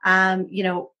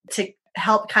 to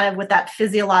help kind of with that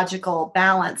physiological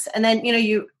balance. And then,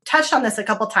 you touched on this a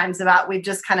couple of times about we've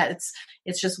just kind of,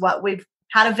 it's just what we've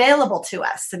had available to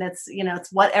us. And it's,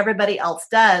 it's what everybody else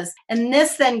does. And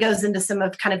this then goes into some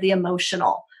of kind of the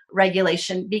emotional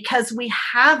regulation, because we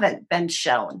haven't been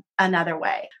shown another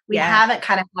way. We haven't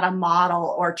kind of had a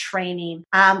model or training.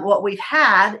 What we've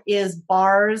had is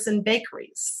bars and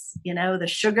bakeries, the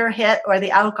sugar hit or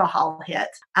the alcohol hit.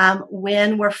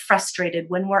 When we're frustrated,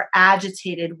 when we're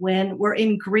agitated, when we're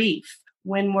in grief,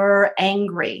 when we're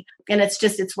angry. And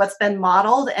it's what's been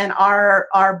modeled, and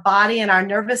our body and our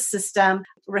nervous system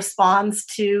responds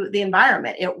to the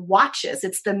environment. It watches.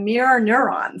 It's the mirror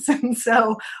neurons. And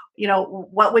so,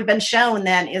 what we've been shown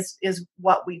then is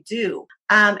what we do.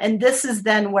 And this is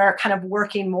then where kind of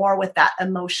working more with that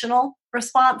emotional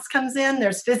response comes in.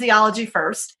 There's physiology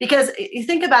first, because you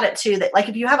think about it too, that like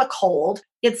if you have a cold,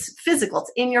 it's physical,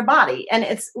 it's in your body. And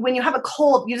it's when you have a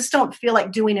cold, you just don't feel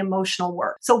like doing emotional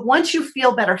work. So once you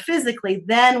feel better physically,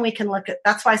 then we can look at,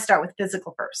 that's why I start with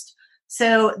physical first.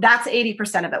 So that's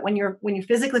 80% of it. When you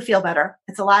physically feel better,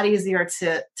 it's a lot easier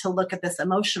to look at this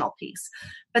emotional piece.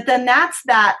 But then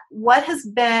that what has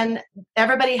been,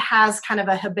 everybody has kind of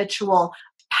a habitual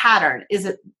pattern. Is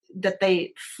it that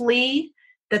they flee,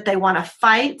 that they want to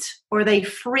fight, or they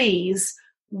freeze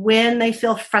when they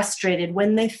feel frustrated,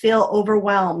 when they feel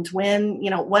overwhelmed, when,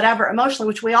 whatever emotionally,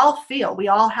 which we all feel. We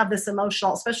all have this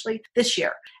emotional, especially this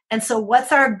year. And so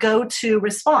what's our go-to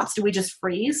response? Do we just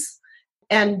freeze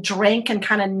and drink and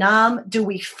kind of numb? Do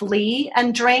we flee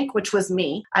and drink, which was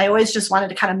me? I always just wanted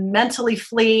to kind of mentally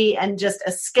flee and just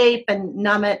escape and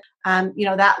numb it,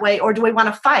 that way. Or do we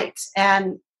want to fight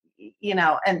and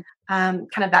kind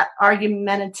of that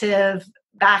argumentative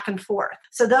back and forth?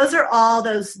 So those are all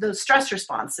those stress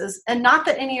responses, and not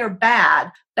that any are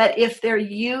bad, but if they're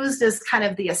used as kind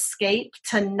of the escape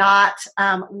to not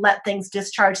let things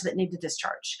discharge that need to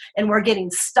discharge, and we're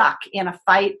getting stuck in a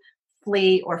fight,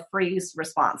 flee, or freeze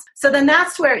response. So then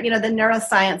that's where, the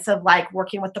neuroscience of like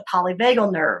working with the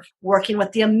polyvagal nerve, working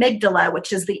with the amygdala,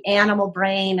 which is the animal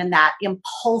brain, and that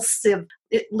impulsive,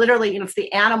 literally, it's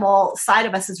the animal side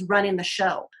of us is running the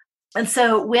show. And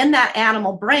so when that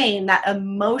animal brain, that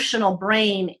emotional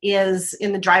brain is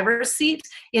in the driver's seat,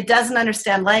 it doesn't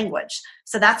understand language.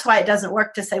 So that's why it doesn't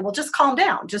work to say, well, just calm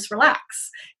down, just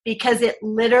relax. Because it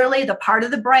literally, the part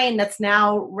of the brain that's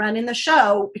now running the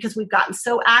show, because we've gotten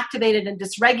so activated and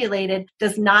dysregulated,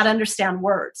 does not understand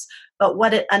words. But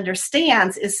what it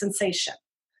understands is sensation.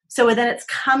 So then it's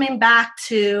coming back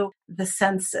to the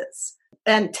senses.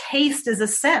 And taste is a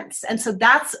sense. And so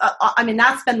that's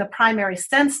been the primary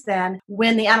sense then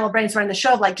when the animal brain's running the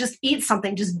show of like, just eat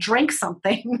something, just drink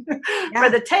something for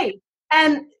the taste.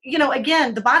 And,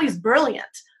 again, the body's brilliant,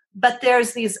 but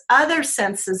there's these other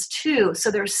senses too.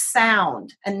 So there's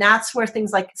sound, and that's where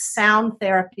things like sound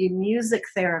therapy, music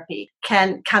therapy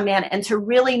can come in, and to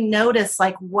really notice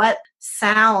like what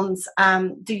sounds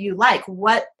do you like?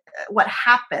 What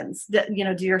happens?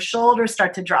 Do your shoulders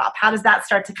start to drop? How does that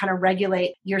start to kind of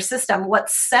regulate your system? What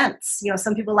sense?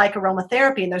 Some people like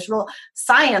aromatherapy, and there's real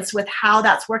science with how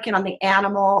that's working on the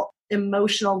animal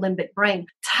emotional limbic brain.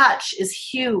 Touch is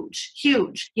huge,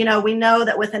 huge. We know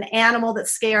that with an animal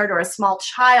that's scared or a small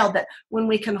child, that when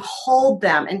we can hold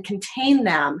them and contain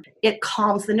them, it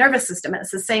calms the nervous system. And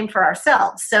it's the same for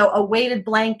ourselves. So a weighted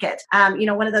blanket,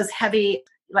 one of those heavy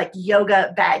like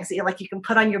yoga bags that you can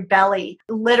put on your belly,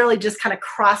 literally just kind of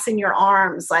crossing your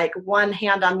arms, like one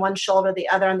hand on one shoulder, the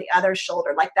other on the other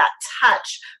shoulder, like that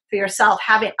touch for yourself.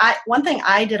 One thing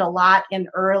I did a lot in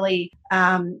early,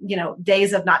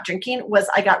 days of not drinking was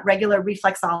I got regular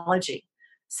reflexology.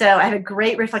 So I had a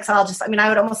great reflexologist. I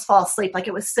would almost fall asleep. Like,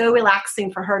 it was so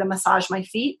relaxing for her to massage my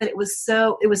feet, but it was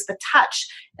the touch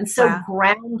and so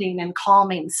grounding and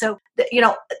calming. So,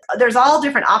 there's all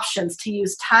different options to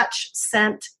use: touch,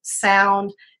 scent,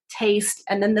 sound, taste,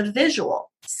 and then the visual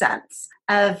sense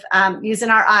of using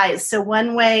our eyes. So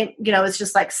one way, is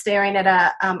just like staring at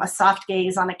a soft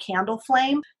gaze on a candle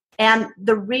flame. And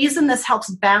the reason this helps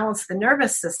balance the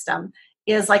nervous system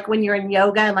is like when you're in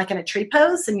yoga and like in a tree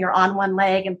pose and you're on one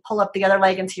leg and pull up the other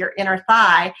leg into your inner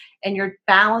thigh and you're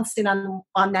balancing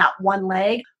on that one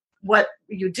leg. What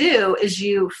you do is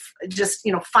you just,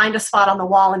 find a spot on the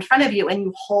wall in front of you and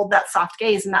you hold that soft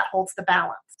gaze, and that holds the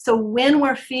balance. So when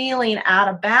we're feeling out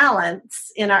of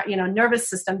balance in our, nervous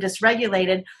system,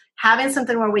 dysregulated, having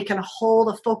something where we can hold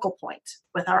a focal point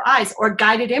with our eyes, or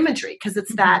guided imagery, because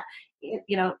it's that,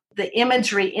 the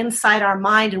imagery inside our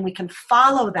mind, and we can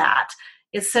follow that.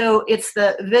 It's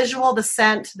the visual, the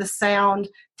scent, the sound,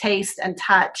 taste, and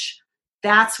touch.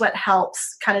 That's what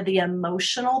helps kind of the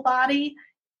emotional body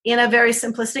in a very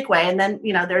simplistic way. And then,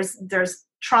 there's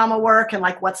trauma work and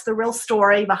like, what's the real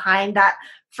story behind that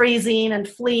freezing and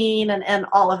fleeing and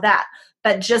all of that.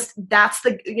 But just that's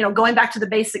going back to the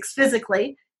basics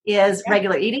physically is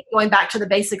regular eating. Going back to the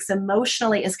basics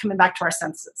emotionally is coming back to our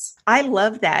senses. I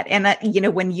love that. And,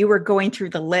 when you were going through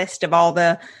the list of all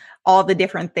the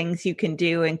different things you can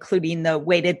do, including the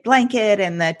weighted blanket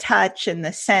and the touch and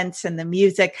the scents and the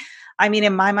music,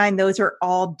 in my mind, those are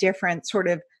all different sort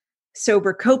of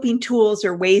sober coping tools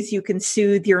or ways you can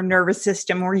soothe your nervous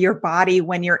system or your body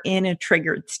when you're in a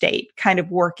triggered state, kind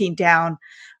of working down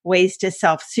ways to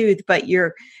self-soothe. But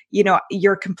you're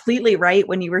completely right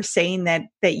when you were saying that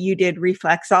you did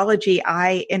reflexology.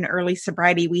 In early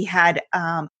sobriety, we had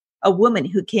a woman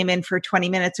who came in for 20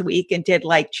 minutes a week and did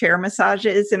like chair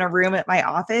massages in a room at my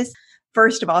office.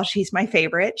 First of all, she's my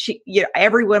favorite.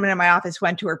 Every woman in my office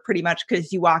went to her pretty much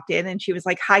because you walked in and she was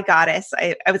like, "Hi, goddess."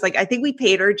 I was like, I think we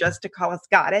paid her just to call us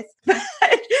goddess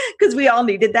because we all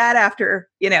needed that after,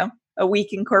 a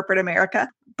week in corporate America.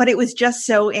 But it was just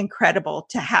so incredible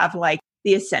to have like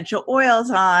the essential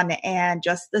oils on and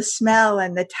just the smell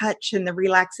and the touch and the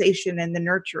relaxation and the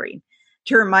nurturing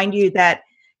to remind you that,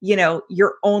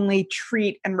 your only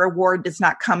treat and reward does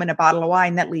not come in a bottle of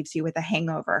wine that leaves you with a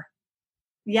hangover.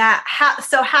 Yeah.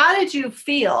 How did you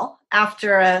feel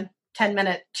after a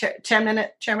 10-minute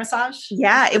chair massage?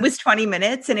 Yeah, it was 20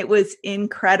 minutes and it was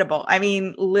incredible. I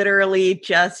mean, literally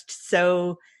just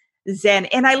so zen.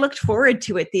 And I looked forward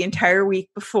to it the entire week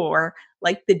before,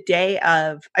 like the day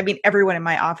of, everyone in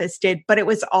my office did, but it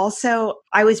was also,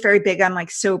 I was very big on like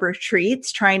sober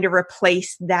treats, trying to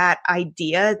replace that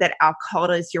idea that alcohol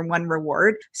is your one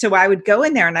reward. So I would go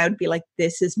in there and I would be like,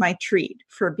 this is my treat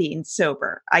for being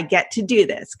sober. I get to do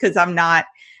this because I'm not,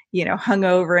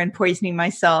 hungover and poisoning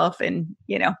myself and,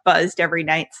 buzzed every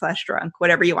night / drunk,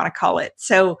 whatever you want to call it.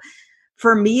 So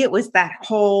for me, it was that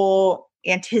whole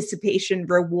anticipation,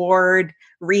 reward,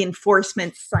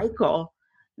 reinforcement cycle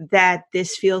that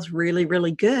this feels really,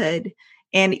 really good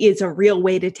and is a real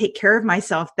way to take care of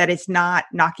myself that is not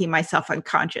knocking myself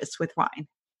unconscious with wine.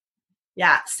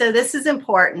 Yeah. So this is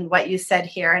important, what you said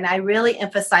here. And I really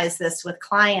emphasize this with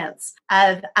clients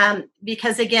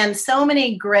because again, so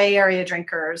many gray area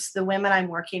drinkers, the women I'm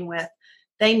working with,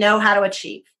 they know how to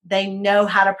achieve. They know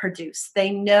how to produce. They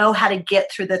know how to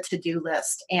get through the to-do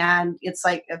list. And it's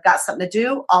like, I've got something to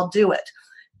do, I'll do it.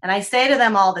 And I say to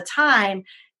them all the time,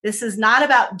 this is not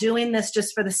about doing this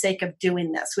just for the sake of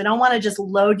doing this. We don't want to just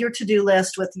load your to-do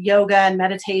list with yoga and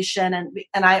meditation.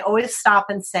 And I always stop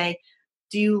and say,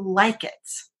 do you like it?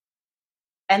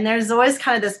 And there's always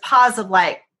kind of this pause of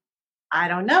like, I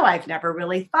don't know. I've never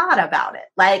really thought about it.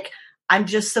 Like, I'm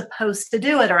just supposed to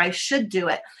do it or I should do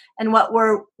it. And what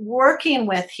we're working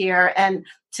with here and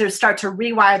to start to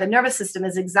rewire the nervous system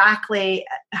is exactly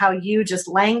how you just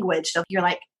languaged. You're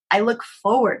like, I look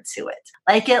forward to it.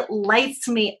 Like it lights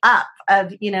me up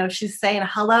of, she's saying,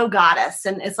 hello, goddess.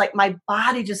 And it's like, my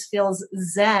body just feels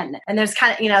zen. And there's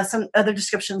kind of, some other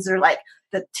descriptions that are like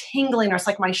the tingling or it's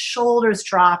like my shoulders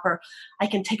drop or I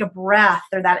can take a breath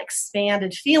or that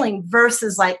expanded feeling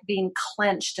versus like being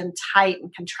clenched and tight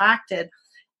and contracted.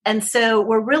 And so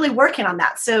we're really working on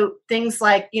that. So things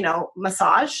like,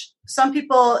 massage, some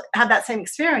people have that same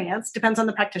experience, depends on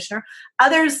the practitioner.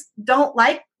 Others don't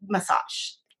like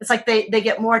massage. It's like they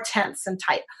get more tense and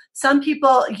tight. Some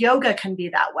people, yoga can be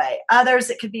that way.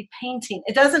 Others, it could be painting.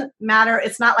 It doesn't matter.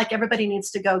 It's not like everybody needs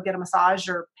to go get a massage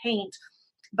or paint.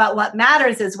 But what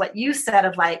matters is what you said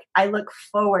of like, I look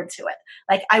forward to it.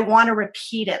 Like, I want to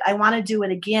repeat it. I want to do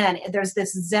it again. There's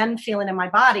this zen feeling in my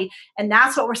body. And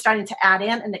that's what we're starting to add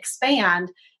in and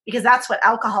expand because that's what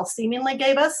alcohol seemingly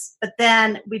gave us. But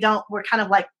then we're kind of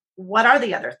like, what are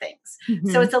the other things? Mm-hmm.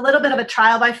 So it's a little bit of a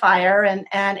trial by fire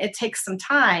and it takes some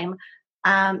time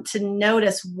to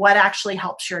notice what actually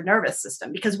helps your nervous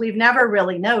system because we've never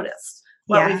really noticed.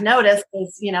 What we've noticed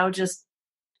is, just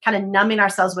kind of numbing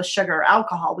ourselves with sugar or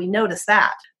alcohol. We notice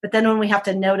that. But then when we have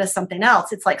to notice something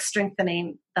else, it's like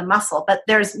strengthening the muscle. But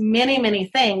there's many, many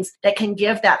things that can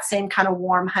give that same kind of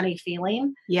warm honey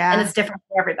feeling. Yeah. And it's different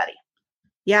for everybody.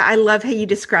 Yeah, I love how you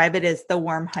describe it as the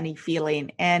warm honey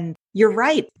feeling. And you're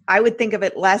right. I would think of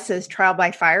it less as trial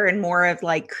by fire and more of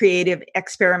like creative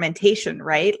experimentation,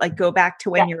 right? Like go back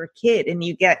to when you're a kid and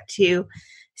you get to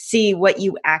see what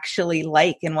you actually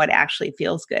like and what actually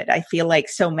feels good. I feel like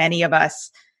so many of us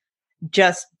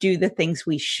just do the things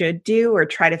we should do or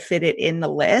try to fit it in the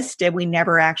list. And we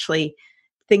never actually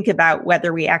think about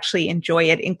whether we actually enjoy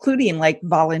it, including like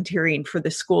volunteering for the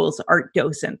school's art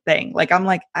docent thing. Like, I'm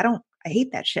like, I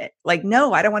hate that shit. Like,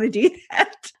 no, I don't want to do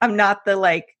that. I'm not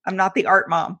the art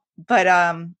mom,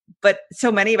 but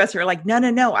so many of us are like,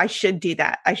 no, I should do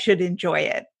that. I should enjoy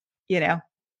it,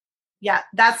 Yeah,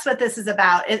 that's what this is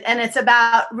about. And it's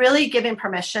about really giving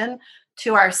permission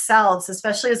to ourselves,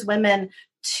 especially as women,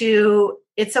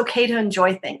 it's okay to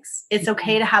enjoy things. It's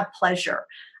okay to have pleasure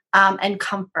and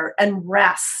comfort and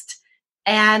rest.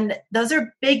 And those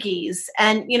are biggies.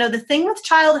 And, the thing with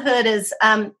childhood is,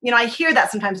 I hear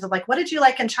that sometimes of like, what did you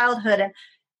like in childhood? And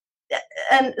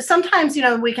and sometimes,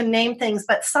 we can name things,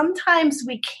 but sometimes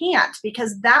we can't,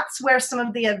 because that's where some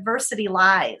of the adversity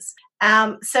lies.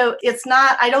 So it's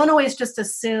not, I don't always just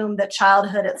assume that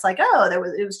childhood, it's like, oh,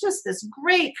 it was just this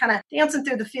great kind of dancing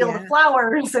through the field of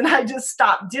flowers and I just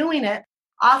stopped doing it.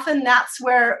 Often that's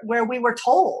where we were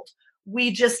told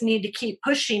we just need to keep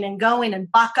pushing and going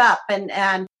and buck up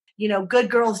and good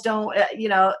girls don't,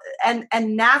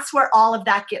 and that's where all of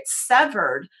that gets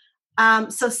severed.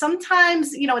 So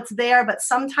sometimes, it's there, but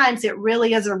sometimes it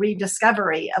really is a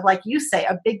rediscovery of, like you say,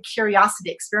 a big curiosity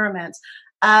experiment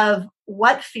of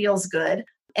what feels good.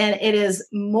 And it is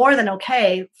more than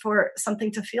okay for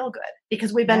something to feel good,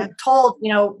 because we've been told,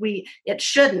 it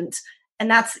shouldn't. And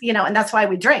that's, and that's why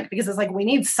we drink, because it's like, we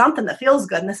need something that feels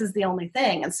good. And this is the only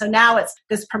thing. And so now it's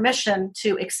this permission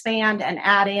to expand and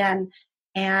add in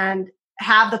and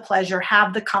have the pleasure,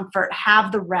 have the comfort,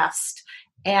 have the rest,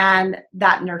 and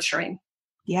that nurturing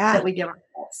that we give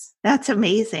ourselves. That's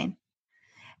amazing.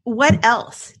 What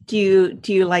else do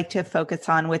you like to focus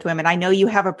on with women? I know you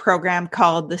have a program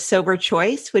called the Sober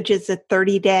Choice, which is a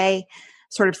 30-day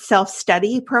sort of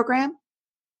self-study program.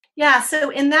 Yeah. So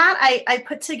in that, I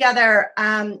put together,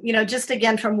 just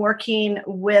again, from working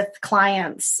with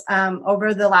clients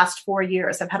over the last 4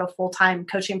 years, I've had a full-time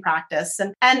coaching practice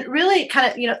and really kind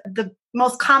of, the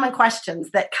most common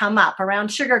questions that come up around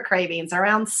sugar cravings,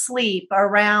 around sleep,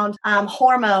 around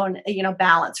hormone,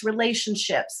 balance,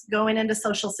 relationships, going into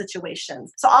social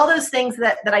situations. So all those things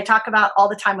that I talk about all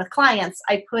the time with clients,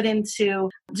 I put into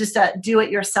just a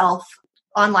do-it-yourself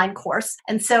online course.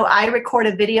 And so I record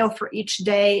a video for each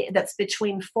day that's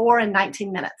between 4 and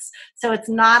 19 minutes. So it's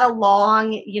not a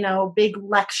long, big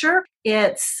lecture.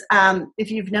 It's, if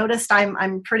you've noticed,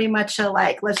 I'm pretty much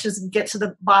let's just get to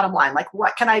the bottom line. Like,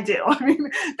 what can I do? I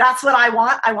mean, that's what I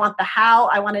want. I want the how.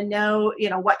 I want to know,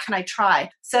 what can I try?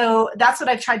 So that's what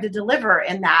I've tried to deliver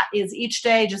in that, is each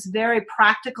day just very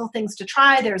practical things to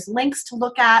try. There's links to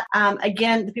look at.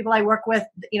 Again, the people I work with,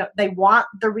 they want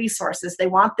the resources. They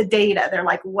want the data. They're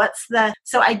like,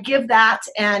 so I give that,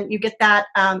 and you get that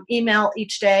email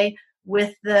each day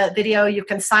with the video. You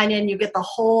can sign in, you get the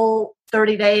whole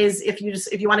 30 days. If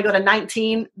you want to go to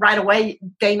 19 right away,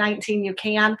 day 19, you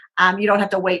can. You don't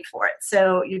have to wait for it.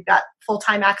 So you've got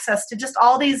full-time access to just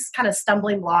all these kind of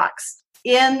stumbling blocks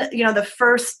in, the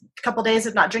first couple days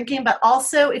of not drinking, but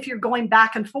also if you're going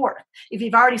back and forth, if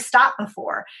you've already stopped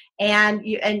before and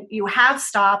you have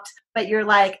stopped, but you're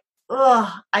like,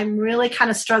 oh, I'm really kind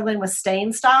of struggling with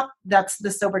staying stop. That's the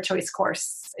Sober Choice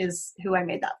course is who I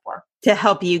made that for. To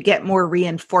help you get more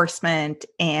reinforcement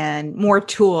and more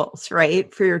tools,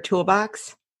 right, for your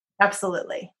toolbox?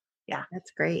 Absolutely. Yeah.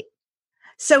 That's great.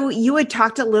 So you had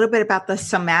talked a little bit about the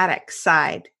somatic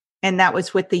side, and that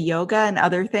was with the yoga and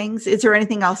other things. Is there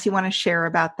anything else you want to share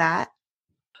about that?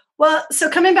 Well, so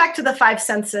coming back to the five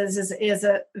senses is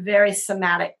a very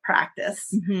somatic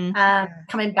practice. Mm-hmm.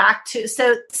 Coming back to,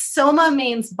 so soma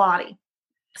means body.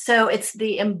 So it's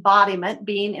the embodiment,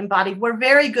 being embodied. We're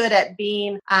very good at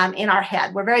being in our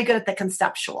head. We're very good at the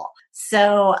conceptual.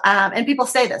 So, and people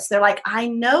say this, they're like, I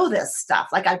know this stuff.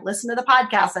 Like, I've listened to the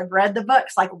podcast, I've read the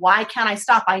books. Like, why can't I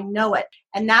stop? I know it.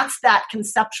 And that's that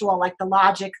conceptual, like the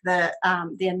logic, the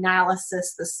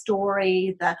analysis, the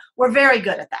story, we're very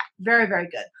good at that. Very, very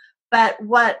good. But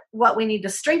what we need to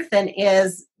strengthen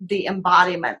is the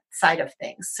embodiment side of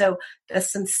things. So the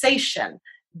sensation,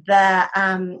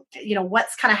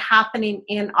 what's kind of happening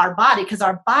in our body, because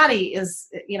our body is,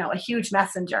 a huge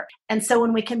messenger. And so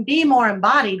when we can be more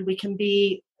embodied,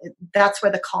 that's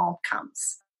where the calm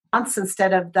comes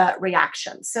instead of the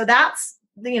reaction. So that's,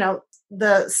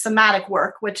 the somatic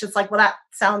work, which is like, well, that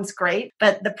sounds great.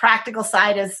 But the practical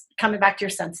side is coming back to your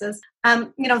senses.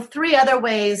 Three other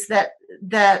ways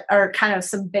that are kind of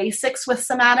some basics with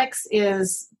somatics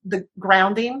is the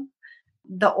grounding,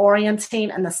 the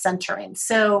orienting, and the centering.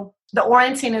 So the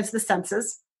orienting is the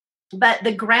senses, but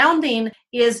the grounding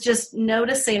is just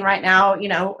noticing right now,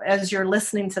 as you're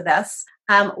listening to this,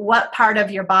 what part of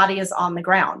your body is on the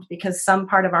ground, because some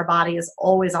part of our body is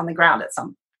always on the ground at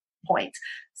some point.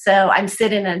 So I'm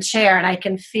sitting in a chair and I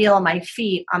can feel my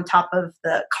feet on top of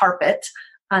the carpet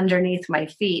underneath my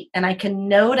feet. And I can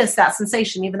notice that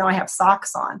sensation, even though I have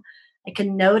socks on. I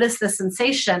can notice the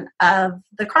sensation of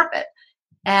the carpet.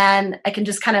 And I can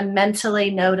just kind of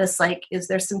mentally notice, like, is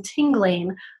there some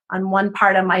tingling on one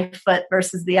part of my foot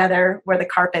versus the other where the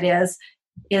carpet is?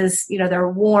 Is, there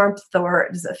warmth, or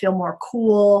does it feel more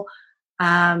cool?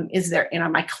 Is there,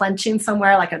 am I clenching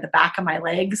somewhere, like at the back of my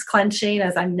legs clenching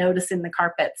as I'm noticing the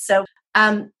carpet? So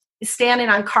standing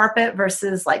on carpet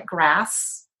versus like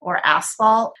grass or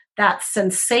asphalt, that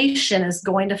sensation is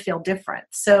going to feel different.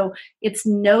 So it's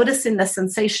noticing the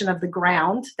sensation of the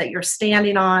ground that you're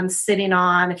standing on, sitting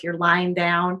on, if you're lying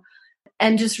down,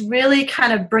 and just really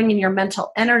kind of bringing your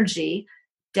mental energy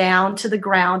down to the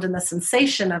ground and the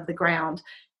sensation of the ground.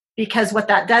 Because what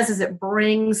that does is it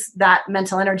brings that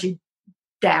mental energy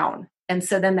down. And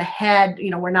so then the head,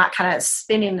 we're not kind of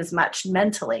spinning as much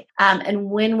mentally. And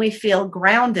when we feel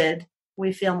grounded,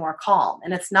 we feel more calm.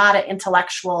 And it's not an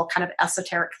intellectual kind of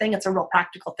esoteric thing. It's a real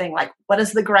practical thing. Like, what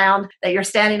is the ground that you're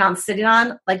standing on, sitting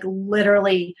on? Like,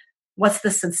 literally, what's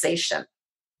the sensation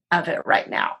of it right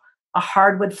now? A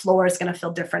hardwood floor is going to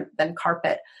feel different than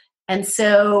carpet. And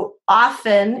so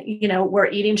often, we're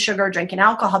eating sugar, drinking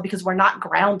alcohol because we're not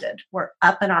grounded. We're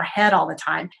up in our head all the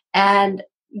time. And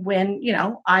when,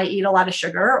 I eat a lot of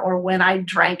sugar or when I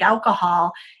drank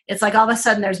alcohol, it's like all of a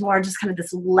sudden there's more just kind of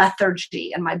this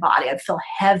lethargy in my body. I'd feel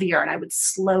heavier and I would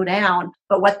slow down.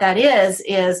 But what that is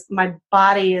my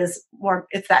body is more,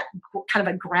 it's that kind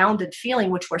of a grounded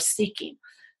feeling, which we're seeking.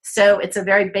 So it's a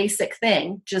very basic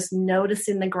thing, just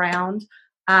noticing the ground,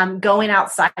 going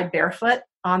outside barefoot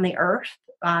on the earth,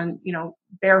 on,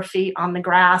 bare feet on the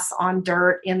grass, on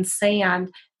dirt, in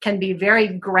sand, can be very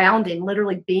grounding,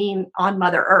 literally being on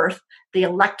Mother Earth, the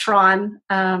electron,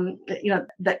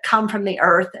 that come from the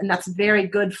earth. And that's very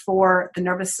good for the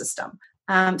nervous system.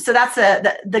 So that's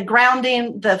the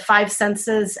grounding, the five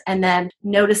senses, and then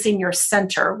noticing your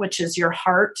center, which is your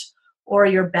heart or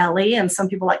your belly. And some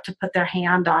people like to put their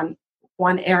hand on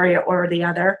one area or the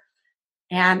other.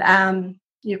 And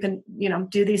you can,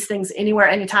 do these things anywhere,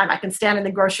 anytime. I can stand in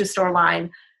the grocery store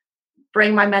line,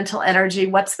 bring my mental energy.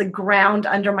 What's the ground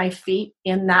under my feet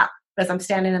in that as I'm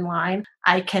standing in line?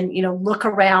 I can, look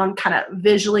around, kind of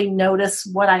visually notice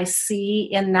what I see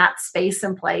in that space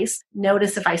and place.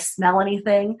 Notice if I smell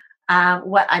anything,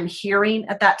 what I'm hearing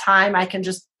at that time. I can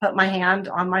just put my hand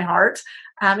on my heart.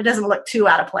 It doesn't look too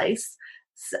out of place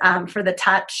for the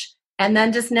touch. And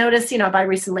then just notice, have I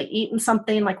recently eaten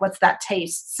something? Like, what's that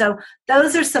taste? So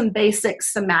those are some basic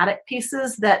somatic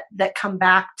pieces that come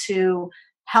back to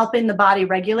helping the body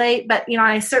regulate. But,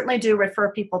 I certainly do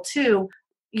refer people to,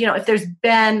 if there's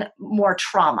been more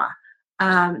trauma,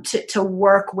 to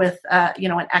work with,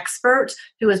 an expert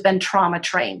who has been trauma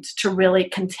trained to really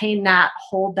contain that,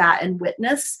 hold that, and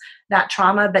witness that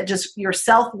trauma. But just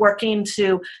yourself working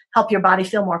to help your body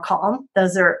feel more calm.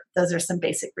 Those are some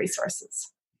basic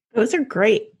resources. Those are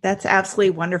great. That's absolutely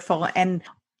wonderful. And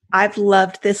I've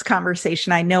loved this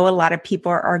conversation. I know a lot of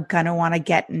people are going to want to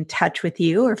get in touch with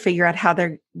you or figure out how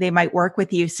they might work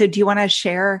with you. So do you want to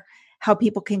share how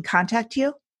people can contact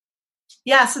you?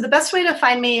 Yeah, so the best way to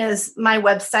find me is my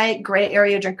website,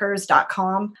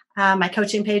 grayareadrinkers.com. My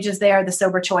coaching page is there. The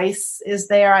Sober Choice is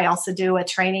there. I also do a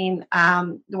training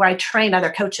where I train other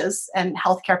coaches and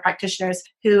healthcare practitioners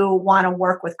who want to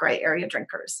work with gray area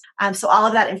drinkers. So all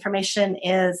of that information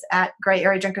is at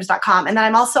grayareadrinkers.com. And then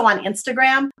I'm also on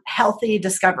Instagram, Healthy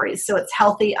Discoveries. So it's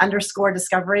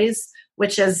healthy_discoveries,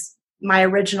 which is my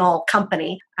original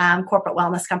company, corporate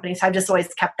wellness company. So I've just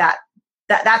always kept that.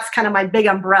 That's kind of my big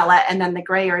umbrella. And then the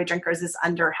Gray Area Drinkers is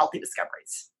under Healthy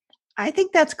Discoveries. I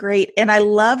think that's great. And I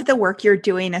love the work you're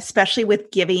doing, especially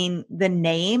with giving the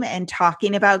name and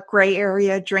talking about gray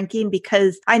area drinking,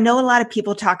 because I know a lot of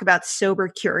people talk about sober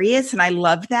curious, and I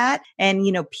love that. And,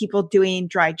 people doing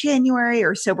dry January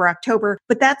or sober October,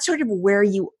 but that's sort of where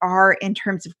you are in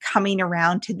terms of coming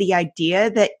around to the idea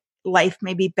that life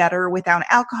may be better without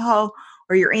alcohol,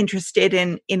 or you're interested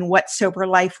in what sober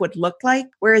life would look like.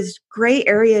 Whereas gray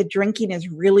area drinking is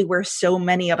really where so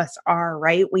many of us are,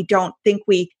 right? We don't think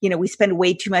we spend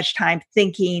way too much time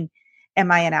thinking,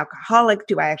 am I an alcoholic?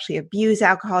 Do I actually abuse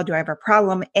alcohol? Do I have a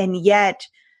problem? And yet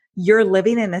you're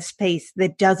living in a space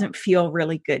that doesn't feel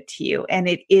really good to you, and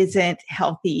it isn't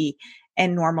healthy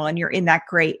and normal. And you're in that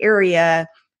gray area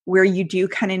where you do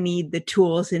kind of need the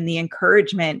tools and the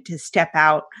encouragement to step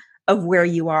out of where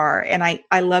you are. And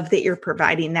I love that you're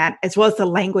providing that, as well as the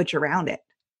language around it.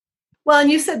 Well, and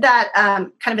you said that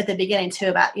kind of at the beginning too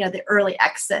about, the early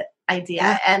exit idea.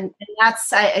 Yeah. And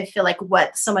that's, I feel like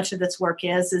what so much of this work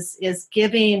is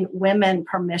giving women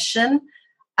permission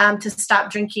to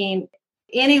stop drinking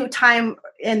any time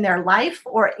in their life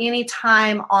or any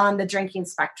time on the drinking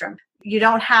spectrum. You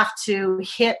don't have to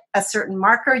hit a certain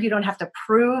marker. You don't have to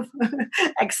prove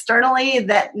externally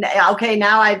that, okay,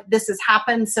 now this has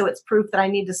happened, so it's proof that I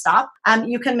need to stop.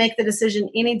 You can make the decision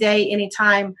any day, any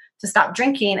time to stop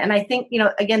drinking. And I think,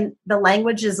 again, the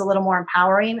language is a little more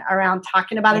empowering around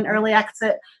talking about an early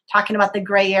exit, talking about the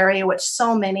gray area, which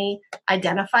so many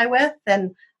identify with.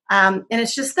 And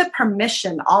it's just the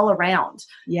permission all around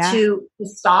to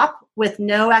stop with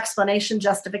no explanation,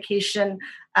 justification,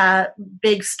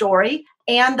 big story,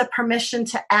 and the permission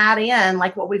to add in,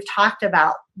 like what we've talked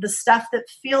about, the stuff that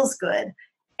feels good,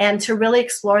 and to really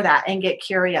explore that and get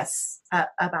curious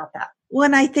about that. Well,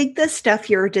 and I think the stuff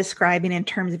you're describing in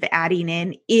terms of adding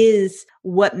in is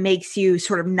what makes you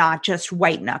sort of not just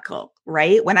white knuckle,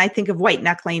 right? When I think of white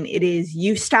knuckling, it is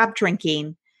you stop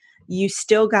drinking, you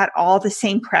still got all the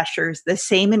same pressures, the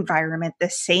same environment, the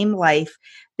same life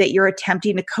that you're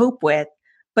attempting to cope with,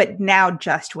 but now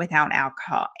just without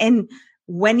alcohol. And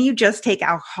when you just take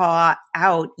alcohol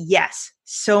out, yes,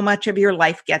 so much of your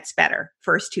life gets better.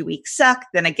 First 2 weeks suck,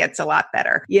 then it gets a lot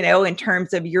better, in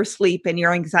terms of your sleep and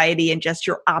your anxiety and just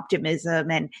your optimism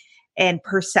and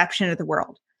perception of the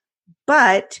world.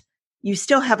 But you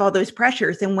still have all those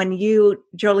pressures. And when you,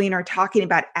 Jolene, are talking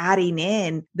about adding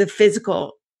in the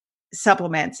physical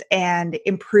supplements and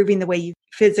improving the way you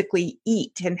physically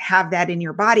eat and have that in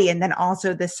your body, and then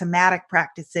also the somatic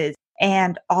practices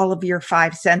and all of your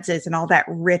five senses and all that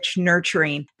rich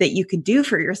nurturing that you can do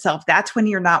for yourself, that's when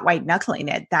you're not white knuckling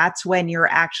it. That's when you're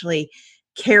actually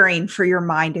caring for your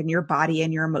mind and your body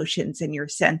and your emotions and your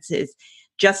senses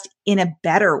just in a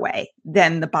better way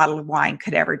than the bottle of wine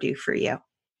could ever do for you.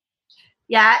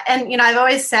 Yeah. And, I've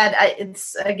always said,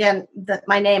 it's, again,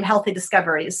 my name, Healthy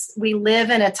Discoveries. We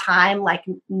live in a time like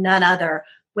none other,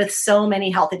 with so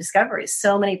many healthy discoveries,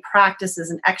 so many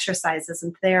practices and exercises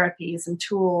and therapies and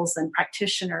tools and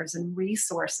practitioners and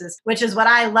resources, which is what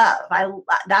I love.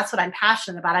 That's what I'm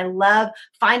passionate about. I love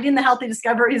finding the healthy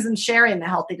discoveries and sharing the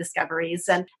healthy discoveries.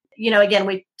 And, again,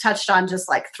 we touched on just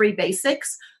like 3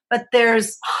 basics, but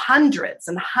there's hundreds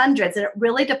and hundreds. And it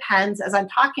really depends, as I'm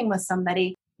talking with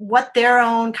somebody, what their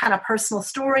own kind of personal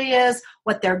story is,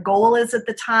 what their goal is at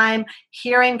the time,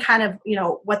 hearing kind of,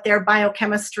 what their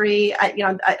biochemistry,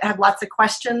 I have lots of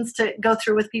questions to go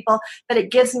through with people, but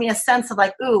it gives me a sense of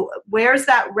like, ooh, where's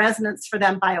that resonance for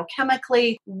them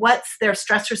biochemically? What's their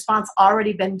stress response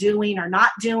already been doing or not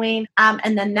doing?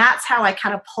 And then that's how I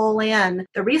kind of pull in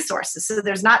the resources. So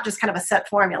there's not just kind of a set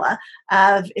formula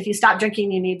of if you stop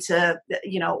drinking, you need to,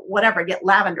 get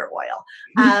lavender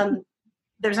oil.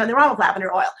 There's nothing wrong with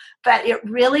lavender oil, but it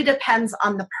really depends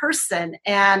on the person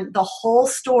and the whole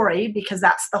story, because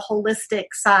that's the holistic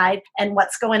side and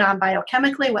what's going on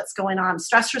biochemically, what's going on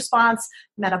stress response,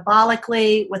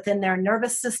 metabolically, within their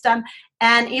nervous system,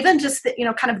 and even just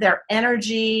kind of their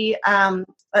energy.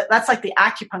 That's like the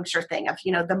acupuncture thing of,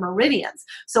 the meridians.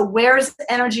 So where's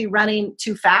the energy running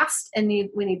too fast and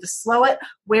we need to slow it?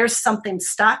 Where's something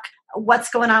stuck? What's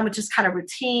going on with just kind of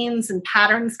routines and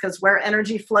patterns, because where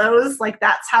energy flows, like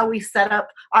that's how we set up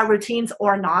our routines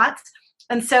or not.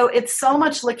 And so it's so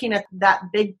much looking at that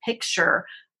big picture,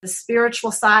 the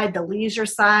spiritual side, the leisure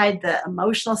side, the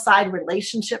emotional side,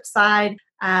 relationship side.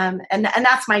 And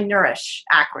that's my Nourish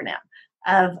acronym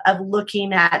of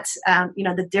looking at,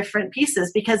 the different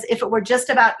pieces, because if it were just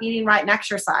about eating right and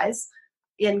exercise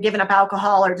and giving up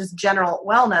alcohol or just general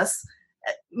wellness,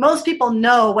 most people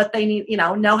know what they need,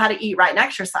 know how to eat right and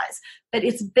exercise, but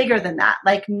it's bigger than that.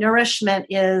 Like nourishment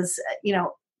is,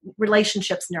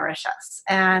 relationships nourish us,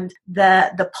 and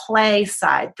the play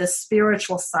side, the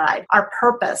spiritual side, our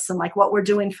purpose, and like what we're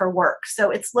doing for work.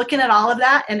 So it's looking at all of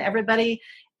that, and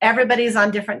everybody's on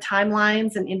different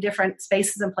timelines and in different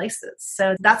spaces and places.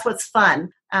 So that's what's fun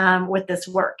with this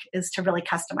work, is to really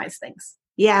customize things.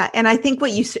 Yeah. And I think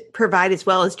what you provide as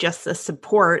well is just the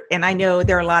support. And I know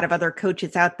there are a lot of other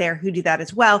coaches out there who do that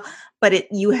as well,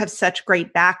 but you have such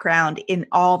great background in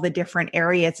all the different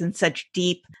areas and such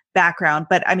deep background.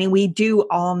 But I mean, we do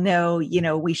all know,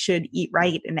 we should eat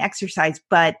right and exercise,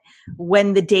 but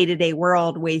when the day-to-day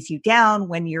world weighs you down,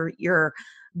 when you're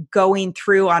going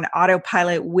through on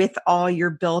autopilot with all your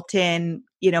built-in,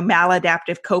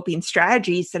 maladaptive coping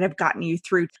strategies that have gotten you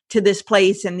through to this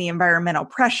place and the environmental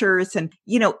pressures. And,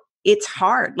 it's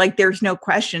hard. Like there's no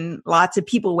question. Lots of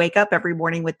people wake up every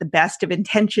morning with the best of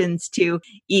intentions to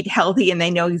eat healthy, and they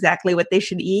know exactly what they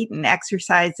should eat and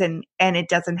exercise, and it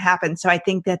doesn't happen. So I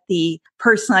think that the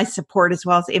personalized support as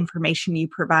well as information you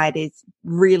provide is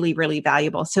really, really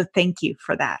valuable. So thank you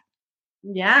for that.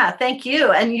 Yeah, thank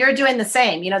you. And you're doing the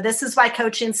same. This is why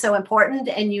coaching is so important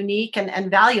and unique and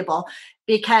valuable,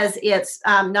 because it's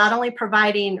not only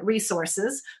providing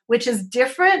resources, which is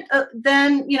different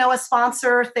than, a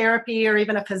sponsor, therapy, or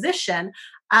even a physician,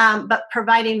 but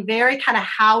providing very kind of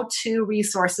how-to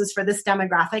resources for this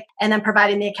demographic, and then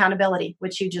providing the accountability,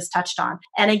 which you just touched on.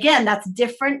 And again, that's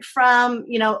different from,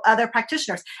 other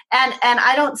practitioners. And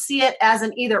I don't see it as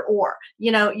an either or,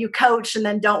 you coach and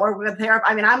then don't work with therapy.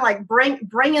 I mean, I'm like,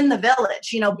 bring in the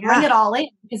village, bring it all in,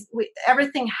 because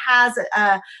everything has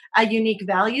a unique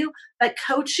value, But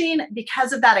coaching,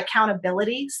 because of that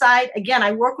accountability side, again,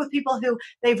 I work with people who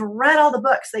they've read all the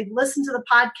books, they've listened to the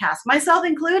podcast, myself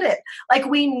included. Like,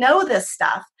 we know this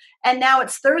stuff. And now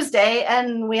it's Thursday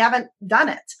and we haven't done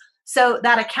it. So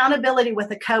that accountability with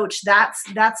a coach, that's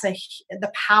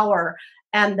the power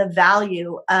and the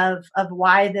value of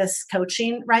why this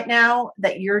coaching right now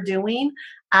that you're doing,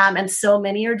 and so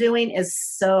many are doing, is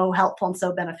so helpful and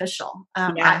so beneficial.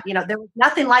 There was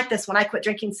nothing like this when I quit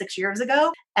drinking 6 years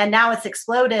ago, and now it's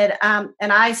exploded. And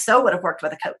I so would have worked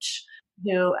with a coach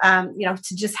who,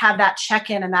 to just have that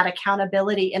check-in and that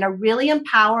accountability in a really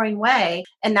empowering way,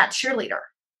 and that cheerleader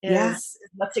is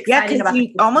what's exciting about it.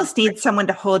 You almost need someone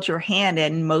to hold your hand.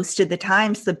 And most of the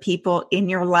times, the people in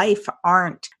your life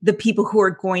aren't the people who are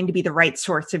going to be the right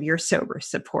source of your sober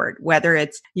support, whether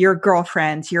it's your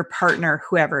girlfriends, your partner,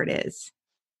 whoever it is.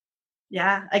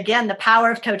 Yeah. Again, the power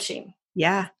of coaching.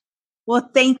 Yeah. Well,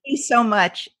 thank you so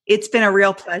much. It's been a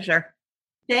real pleasure.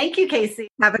 Thank you, Casey.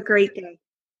 Have a great day.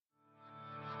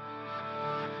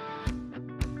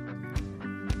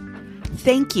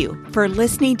 Thank you for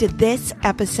listening to this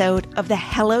episode of the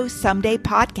Hello Someday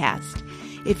podcast.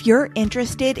 If you're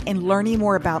interested in learning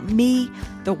more about me,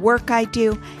 the work I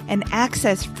do, and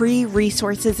access free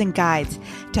resources and guides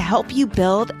to help you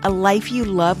build a life you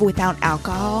love without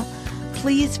alcohol,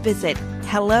 please visit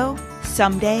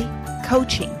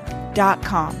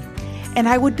hellosomedaycoaching.com. And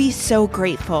I would be so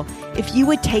grateful if you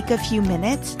would take a few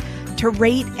minutes to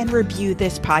rate and review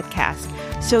this podcast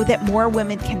so that more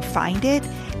women can find it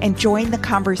and join the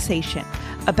conversation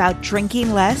about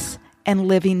drinking less and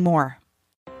living more.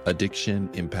 Addiction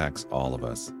impacts all of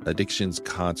us. Addiction's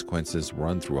consequences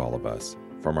run through all of us.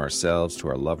 From ourselves to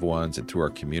our loved ones and through our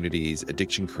communities,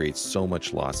 addiction creates so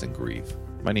much loss and grief.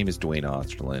 My name is Dwayne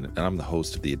Osterlin, and I'm the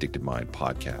host of the Addicted Mind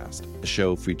podcast, a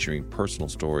show featuring personal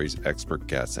stories, expert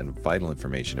guests, and vital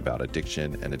information about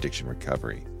addiction and addiction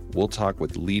recovery. We'll talk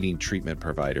with leading treatment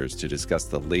providers to discuss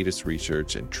the latest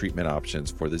research and treatment options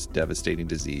for this devastating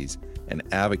disease and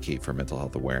advocate for mental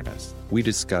health awareness. We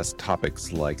discuss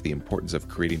topics like the importance of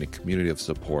creating a community of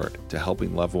support, to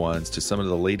helping loved ones, to some of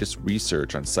the latest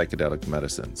research on psychedelic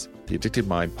medicines. The Addicted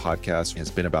Mind podcast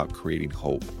has been about creating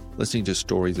hope, listening to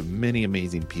stories of many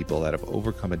amazing people that have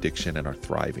overcome addiction and are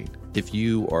thriving. If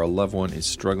you or a loved one is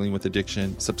struggling with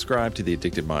addiction, subscribe to the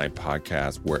Addicted Mind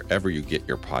podcast wherever you get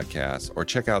your podcasts, or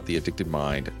check out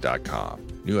theaddictedmind.com.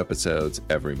 New episodes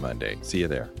every Monday. See you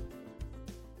there.